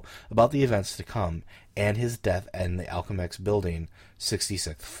Bugle, about the events to come, and his death in the Alchemax building,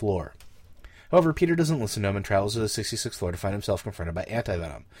 66th floor. However, Peter doesn't listen to him and travels to the 66th floor to find himself confronted by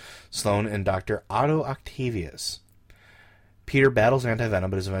Anti-Venom, Sloan, and Dr. Otto Octavius. Peter battles Anti-Venom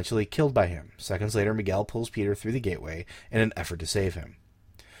but is eventually killed by him. Seconds later, Miguel pulls Peter through the gateway in an effort to save him.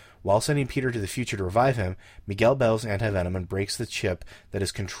 While sending Peter to the future to revive him, Miguel battles Anti-Venom and breaks the chip that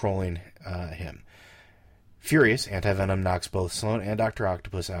is controlling him. Furious, Anti-Venom knocks both Sloan and Dr.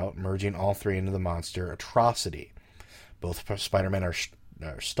 Octopus out, merging all three into the monster Atrocity. Both Spider-Men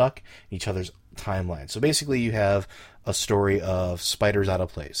are stuck in each other's timeline. So basically you have a story of spiders out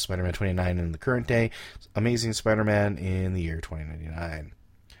of place. Spider-Man 29 in the current day, Amazing Spider-Man in the year 2099.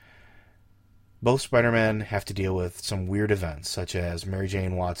 Both Spider-Men have to deal with some weird events, such as Mary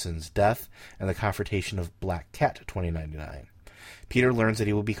Jane Watson's death and the confrontation of Black Cat 2099. Peter learns that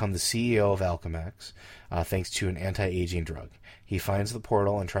he will become the CEO of Alchemax, thanks to an anti-aging drug. He finds the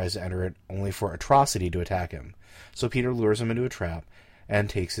portal and tries to enter it only for Atrocity to attack him. So Peter lures him into a trap and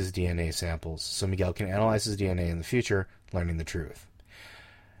takes his DNA samples, so Miguel can analyze his DNA in the future, learning the truth.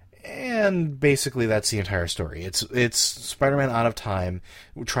 And basically that's the entire story. It's Spider-Man out of time,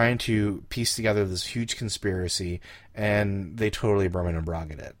 trying to piece together this huge conspiracy, and they totally Berman and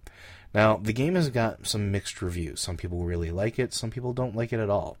Braga it. Now, the game has got some mixed reviews. Some people really like it, some people don't like it at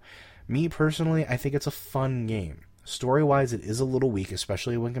all. Me, personally, I think it's a fun game. Story-wise, it is a little weak,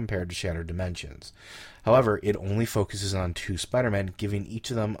 especially when compared to Shattered Dimensions. However, it only focuses on two Spider-Men, giving each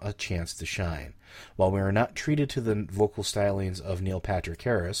of them a chance to shine. While we are not treated to the vocal stylings of Neil Patrick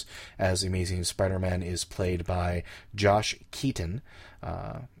Harris, as Amazing Spider-Man is played by Josh Keaton,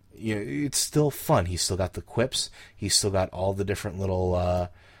 it's still fun. He's still got the quips. He's still got all the different little,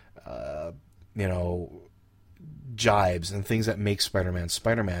 jibes and things that make Spider-Man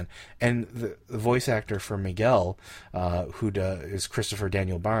Spider-Man. And the voice actor for Miguel, who is Christopher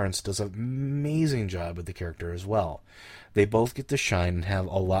Daniel Barnes, does an amazing job with the character as well. They both get to shine and have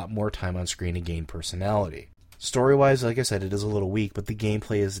a lot more time on screen to gain personality. Story-wise, like I said, it is a little weak, but the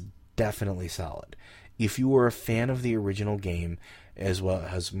gameplay is definitely solid. If you were a fan of the original game, as well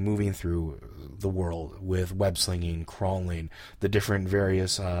as moving through the world with web-slinging, crawling, the different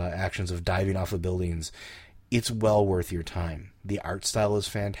various actions of diving off of buildings, it's well worth your time. The art style is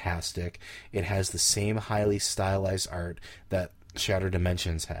fantastic. It has the same highly stylized art that Shattered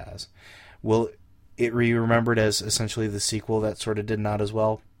Dimensions has. Will it be remembered as essentially the sequel that sort of did not as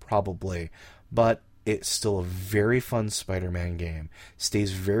well? Probably. But it's still a very fun Spider-Man game.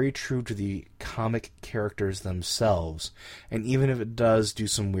 Stays very true to the comic characters themselves. And even if it does do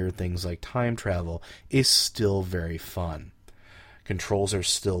some weird things like time travel, it's still very fun. Controls are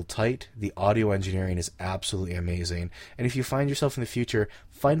still tight. The audio engineering is absolutely amazing. And if you find yourself in the future,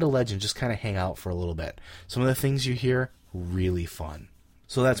 find a ledge and just kind of hang out for a little bit. Some of the things you hear, really fun.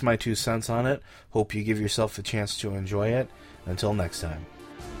 So that's my 2 cents on it. Hope you give yourself a chance to enjoy it. Until next time.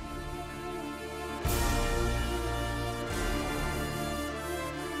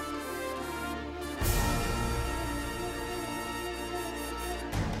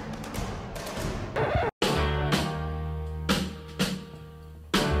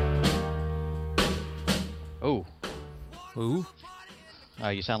 Oh. Ooh.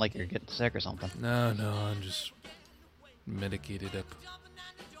 You sound like you're getting sick or something. No, I'm just medicated up.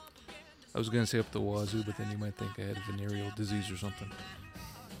 I was going to say up the wazoo, but then you might think I had venereal disease or something.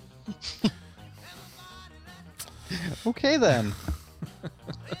 Okay, then.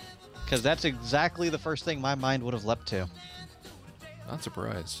 Because that's exactly the first thing my mind would have leapt to. Not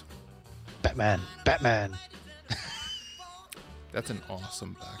surprised. Batman. Batman. That's an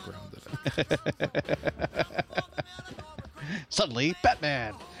awesome background. Suddenly,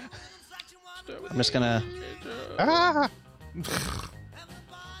 Batman. I'm just gonna. Ah!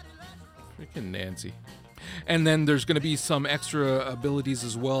 Freaking Nancy. And then there's going to be some extra abilities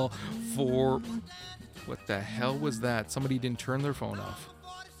as well for... What the hell was that? Somebody didn't turn their phone off.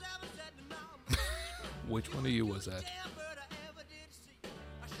 Which one of you was that?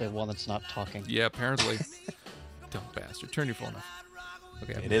 The one that's not talking. Yeah, apparently. Dumb bastard. Turn your phone off.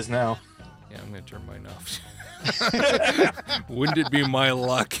 Okay. It is now. Yeah, I'm going to turn mine off. Wouldn't it be my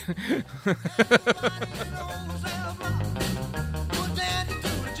luck?